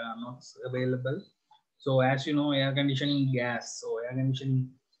 but not available. So as you know, air conditioning gas, so air conditioning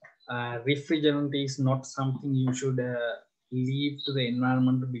refrigerant is not something you should leave to the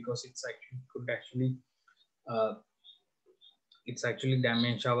environment, because it's actually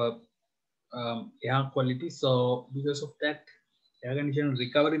damage our air quality. So because of that, air conditioner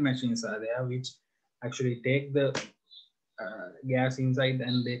recovery machines are there, which actually take the gas inside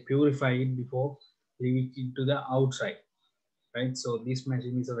and they purify it before leaving it to the outside, right? So this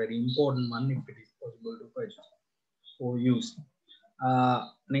machine is a very important one if it is possible to purchase or use.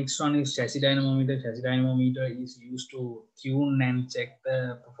 Next one is chassis dynamometer. Chassis dynamometer is used to tune and check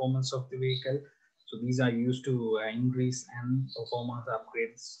the performance of the vehicle. So these are used to increase and performance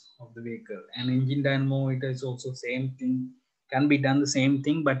upgrades of the vehicle. And engine dynamometer is also same thing, can be done the same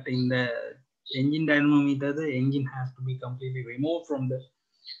thing, but in the engine dynamometer, the engine has to be completely removed from the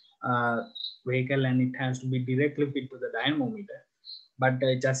vehicle, and it has to be directly fit to the dynamometer. But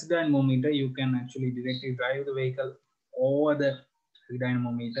the chassis dynamometer, you can actually directly drive the vehicle over the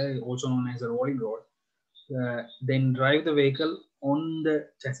dynamometer, also known as a rolling rod, then drive the vehicle on the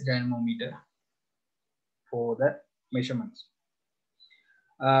chassis dynamometer for the measurements.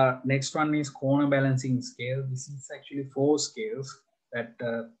 Next one is corner balancing scale. This is actually 4 scales that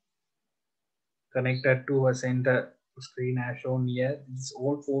connected to a center screen as shown here. This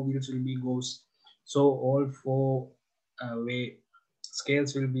all 4 wheels will be goes. So all 4 way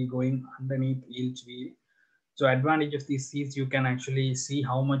scales will be going underneath each wheel. So advantage of this is you can actually see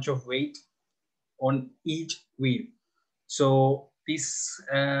how much of weight on each wheel. So this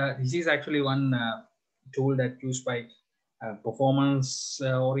is actually one tool that used by performance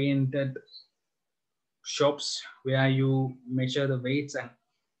oriented shops, where you measure the weights and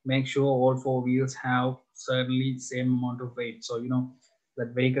make sure all four wheels have certainly same amount of weight. So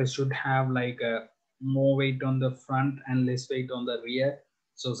that vehicle should have like more weight on the front and less weight on the rear.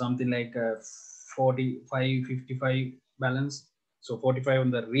 So something like 45 55 balance. So 45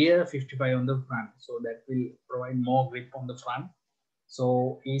 on the rear, 55 on the front. So that will provide more grip on the front,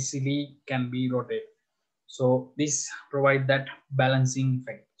 so easily can be rotated. So this provide that balancing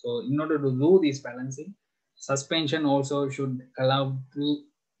effect. So in order to do this balancing, suspension also should allow to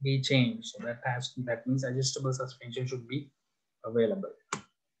be changed. So that means adjustable suspension should be available.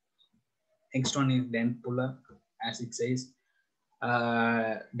 Next one is dent puller, as it says.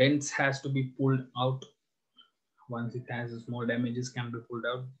 Dents has to be pulled out. Once it has a small damages can be pulled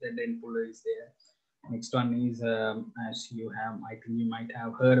out, the dent puller is there. Next one is as you have, I think you might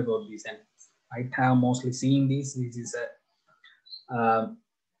have heard about this and might have mostly seen this. This is a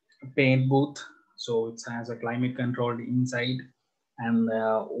paint booth. So it has a climate controlled inside, and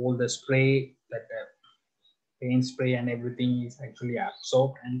all the spray, that paint spray and everything is actually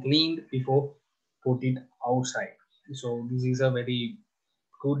absorbed and cleaned before put it outside. So this is a very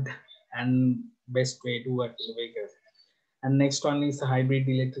good and best way to work with the vehicles. And next one is the hybrid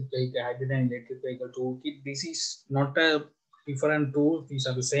electric vehicle, hybrid and electric vehicle toolkit. This is not a different tool. These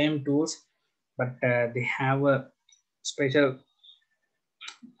are the same tools, but they have a special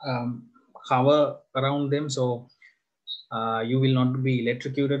cover around them. So you will not be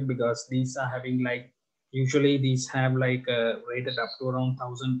electrocuted, because these are having like, usually these have like rated up to around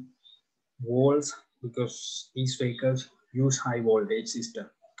 1000 volts, because these vehicles use high voltage system.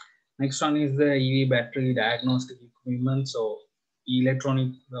 Next one is the EV battery diagnostic equipment. So electronic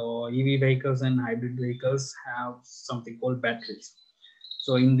EV vehicles and hybrid vehicles have something called batteries.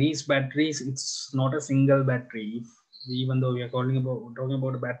 So in these batteries, it's not a single battery. Even though we are talking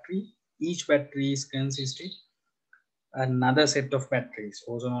about a battery, each battery is consisted another set of batteries,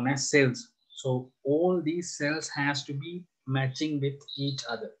 also known as cells. So all these cells has to be matching with each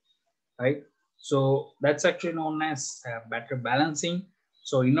other, right? So that's actually known as battery balancing.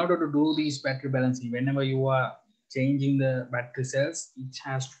 So in order to do this battery balancing, whenever you are changing the battery cells, it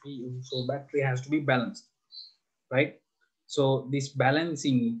has to be, so battery has to be balanced, right? So this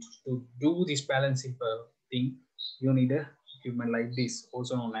balancing, to do this balancing thing, you need a equipment like this,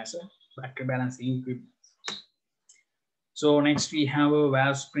 also known as a battery balancing equipment. So next we have a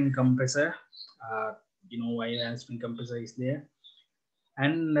valve spring compressor. Why valve spring compressor is there.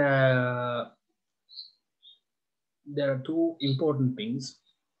 And there are two important things.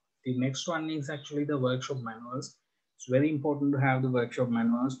 The next one is actually the workshop manuals. It's very important to have the workshop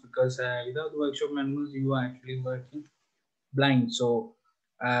manuals, because without the workshop manuals, you are actually working blind. So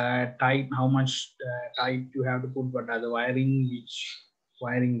tight, how much tight you have to put, what are the wiring, which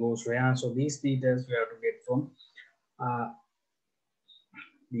wiring goes where. So these details we have to get from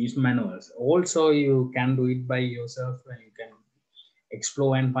these manuals. Also, you can do it by yourself, and you can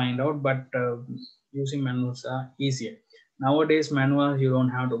explore and find out, but using manuals are easier. Nowadays, manuals, you don't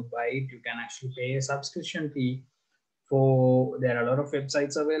have to buy it. You can actually pay a subscription fee. There are a lot of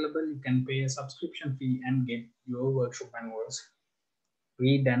websites available. You can pay a subscription fee and get your workshop manuals,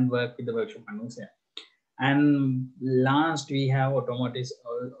 read and work with the workshop manuals. Yeah. And last, we have automotive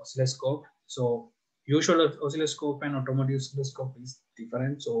oscilloscope. So usual oscilloscope and automotive oscilloscope is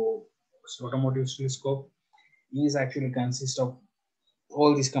different. So automotive oscilloscope is actually consists of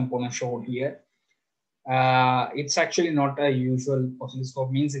all these components shown here. It's actually not a usual oscilloscope,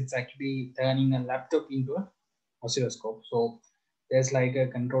 means it's actually turning a laptop into an oscilloscope. So there's like a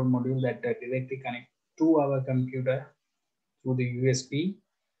control module that directly connect to our computer through the USB,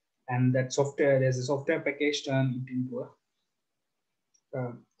 and that software, there's a software package turn it into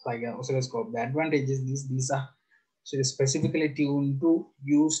a like an oscilloscope. The advantage is these are so specifically tuned to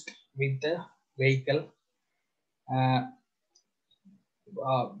used with the vehicle.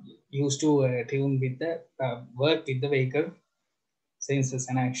 Used to tune with the work with the vehicle sensors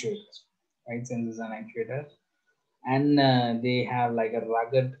and actuators, right? Sensors and actuators, and they have like a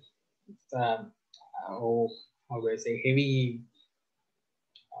rugged, how do I say, heavy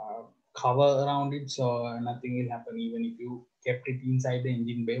cover around it, so nothing will happen even if you kept it inside the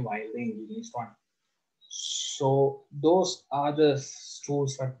engine bay while the engine is running. So those are the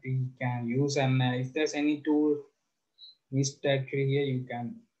tools that we can use, and if there's any tool missed actually here, you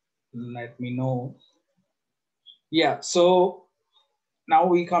can let me know. Yeah, so now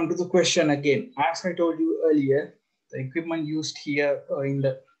we come to the question again. As I told you earlier, the equipment used here in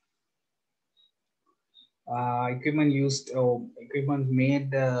the Equipment used, equipment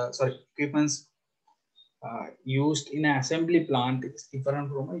made, equipments used in an assembly plant is different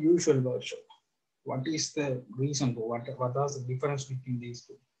from a usual workshop. What is the reason for what was the difference between these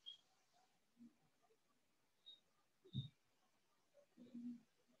two?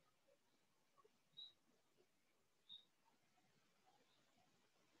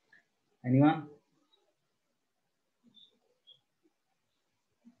 Anyone?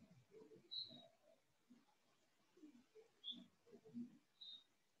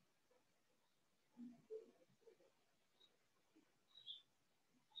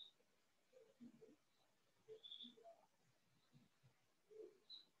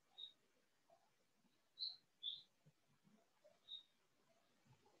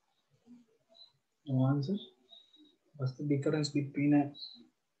 No answer. What's the difference between a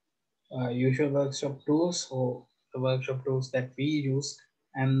usual workshop tools or the workshop tools that we use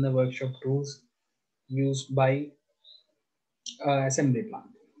and the workshop tools used by assembly plant?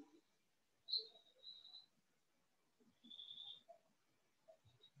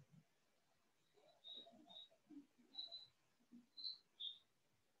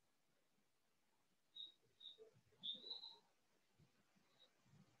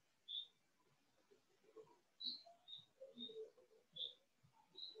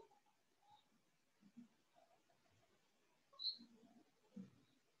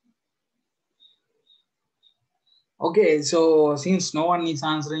 Okay, so since no one is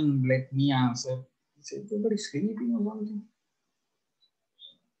answering, let me answer. Is everybody sleeping or something?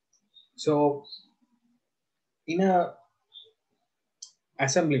 So in a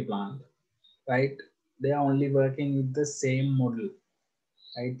assembly plant, right, they are only working with the same model,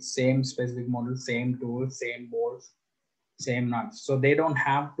 right? Same specific model, same tools, same bolts, same nuts. So they don't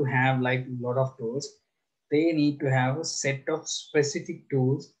have to have like a lot of tools. They need to have a set of specific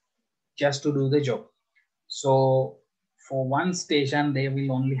tools just to do the job. So for one station, they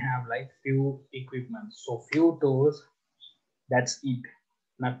will only have like few equipment. So few tools, that's it,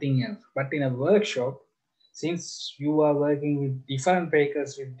 nothing else. But in a workshop, since you are working with different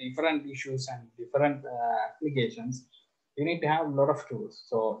vehicles with different issues and different applications, you need to have a lot of tools.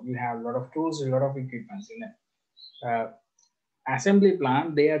 So you have a lot of tools, a lot of equipment in it. Assembly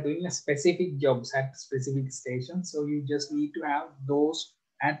plant, they are doing a specific jobs at specific stations. So you just need to have those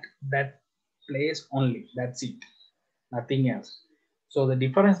at that place only. That's it, nothing else. So the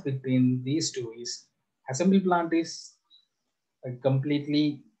difference between these two is assembly plant is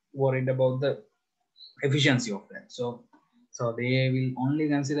completely worried about the efficiency of that. So they will only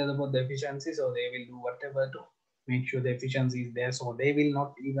consider about the efficiency. So they will do whatever to make sure the efficiency is there. So they will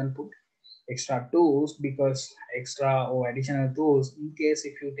not even put extra tools, because extra or additional tools, in case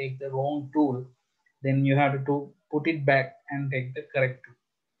if you take the wrong tool, then you have to put it back and take the correct tool.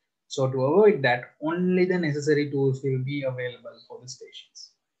 So to avoid that, only the necessary tools will be available for the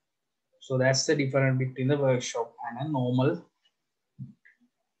stations. So that's the difference between the workshop and a normal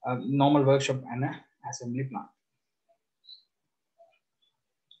workshop and a assembly plant.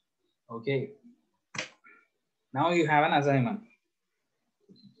 Okay. Now you have an assignment.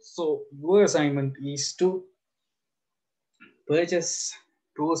 So your assignment is to purchase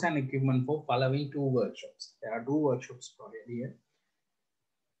tools and equipment for following two workshops. There are two workshops already here.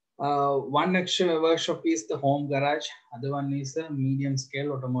 One extra workshop is the home garage. Other one is the medium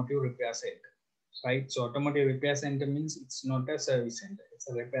scale automotive repair center. Right? So automotive repair center means it's not a service center, it's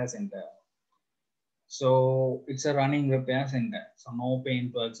a repair center. So it's a running repair center. So no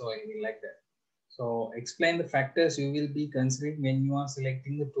paint works or anything like that. So explain the factors you will be considering when you are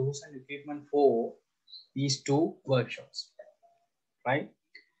selecting the tools and equipment for these two workshops, right?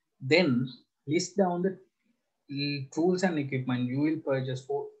 Then list down the tools and equipment you will purchase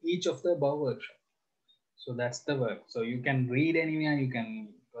for each of the above workshop. So that's the work. So you can read anywhere, you can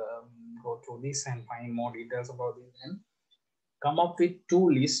go through this and find more details about it and come up with two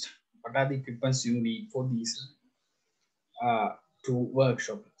lists. What are the equipments you need for these to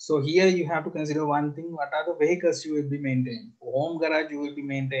workshop? So here you have to consider one thing: what are the vehicles you will be maintaining? For home garage, you will be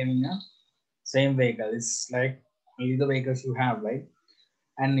maintaining a same vehicle. It's like only the vehicles you have, right?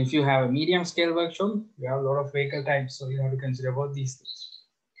 And if you have a medium scale workshop, you have a lot of vehicle types, so you have to consider about these things.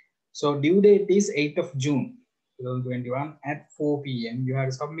 So due date is 8th of June 2021 at 4 p.m. You have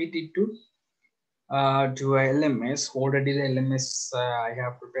to submit it to LMS. Already the LMS I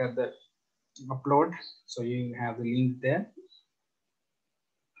have prepared the upload, so you have the link there.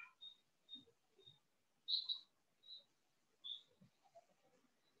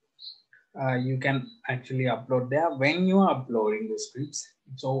 You can actually upload there. When you are uploading the scripts,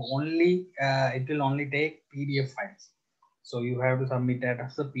 so only it will only take PDF files. So you have to submit that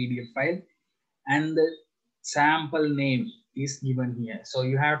as a PDF file, and the sample name is given here. So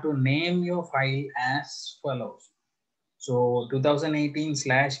you have to name your file as follows. So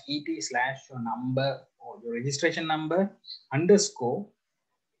 2018/ET/ your number or your registration number underscore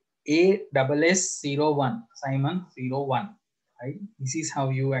ASS01 Simon 01. Right? This is how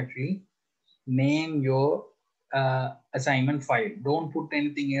you actually name your assignment file. Don't put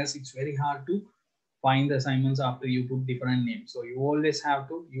anything else. It's very hard to find the assignments after you put different names. So you always have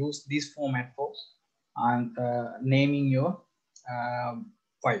to use this format for naming your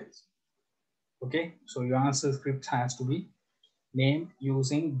files. Okay, so your answer script has to be named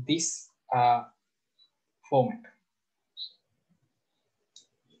using this format.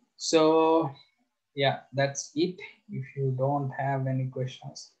 So yeah, that's it. If you don't have any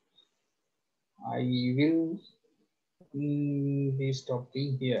questions, I will be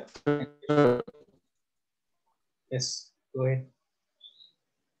stopping here. Yes, go ahead.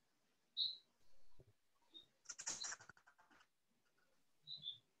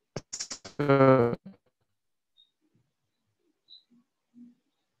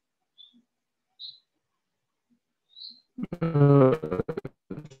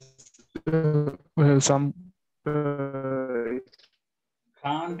 Some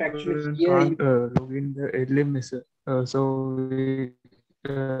Can't actually hear you. log in the LMS. So we,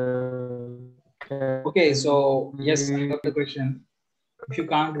 Okay, so yes, I got the question. If you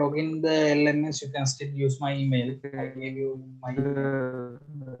can't log in the LMS, you can still use my email. I gave you my email.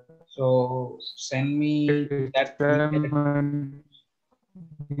 So send me that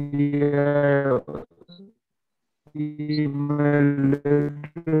email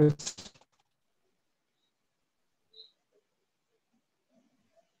address.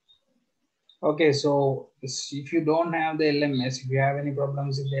 Okay, so if you don't have the LMS, if you have any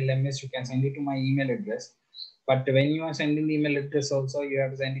problems with the LMS, you can send it to my email address. But when you are sending the email address also, you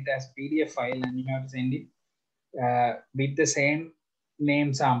have to send it as PDF file and you have to send it with the same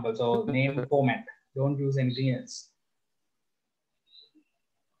name sample, so name format. Don't use anything else.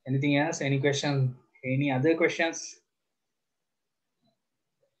 Anything else? Any question? Any other questions?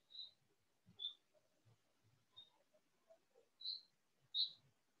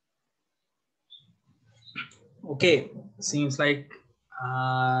 Okay, seems like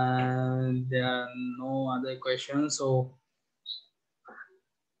there are no other questions. So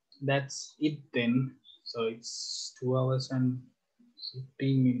that's it then. So it's 2 hours and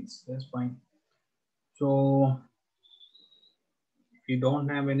 15 minutes. That's fine. So if you don't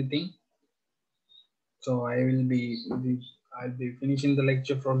have anything, so I'll be finishing the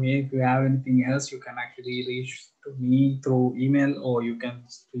lecture from here. If you have anything else, you can actually reach to me through email or you can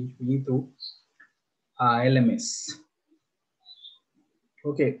reach me through LMS.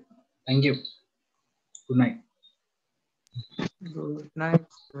 Okay, thank you. Good night. Good night.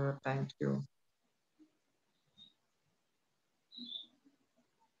 Thank you.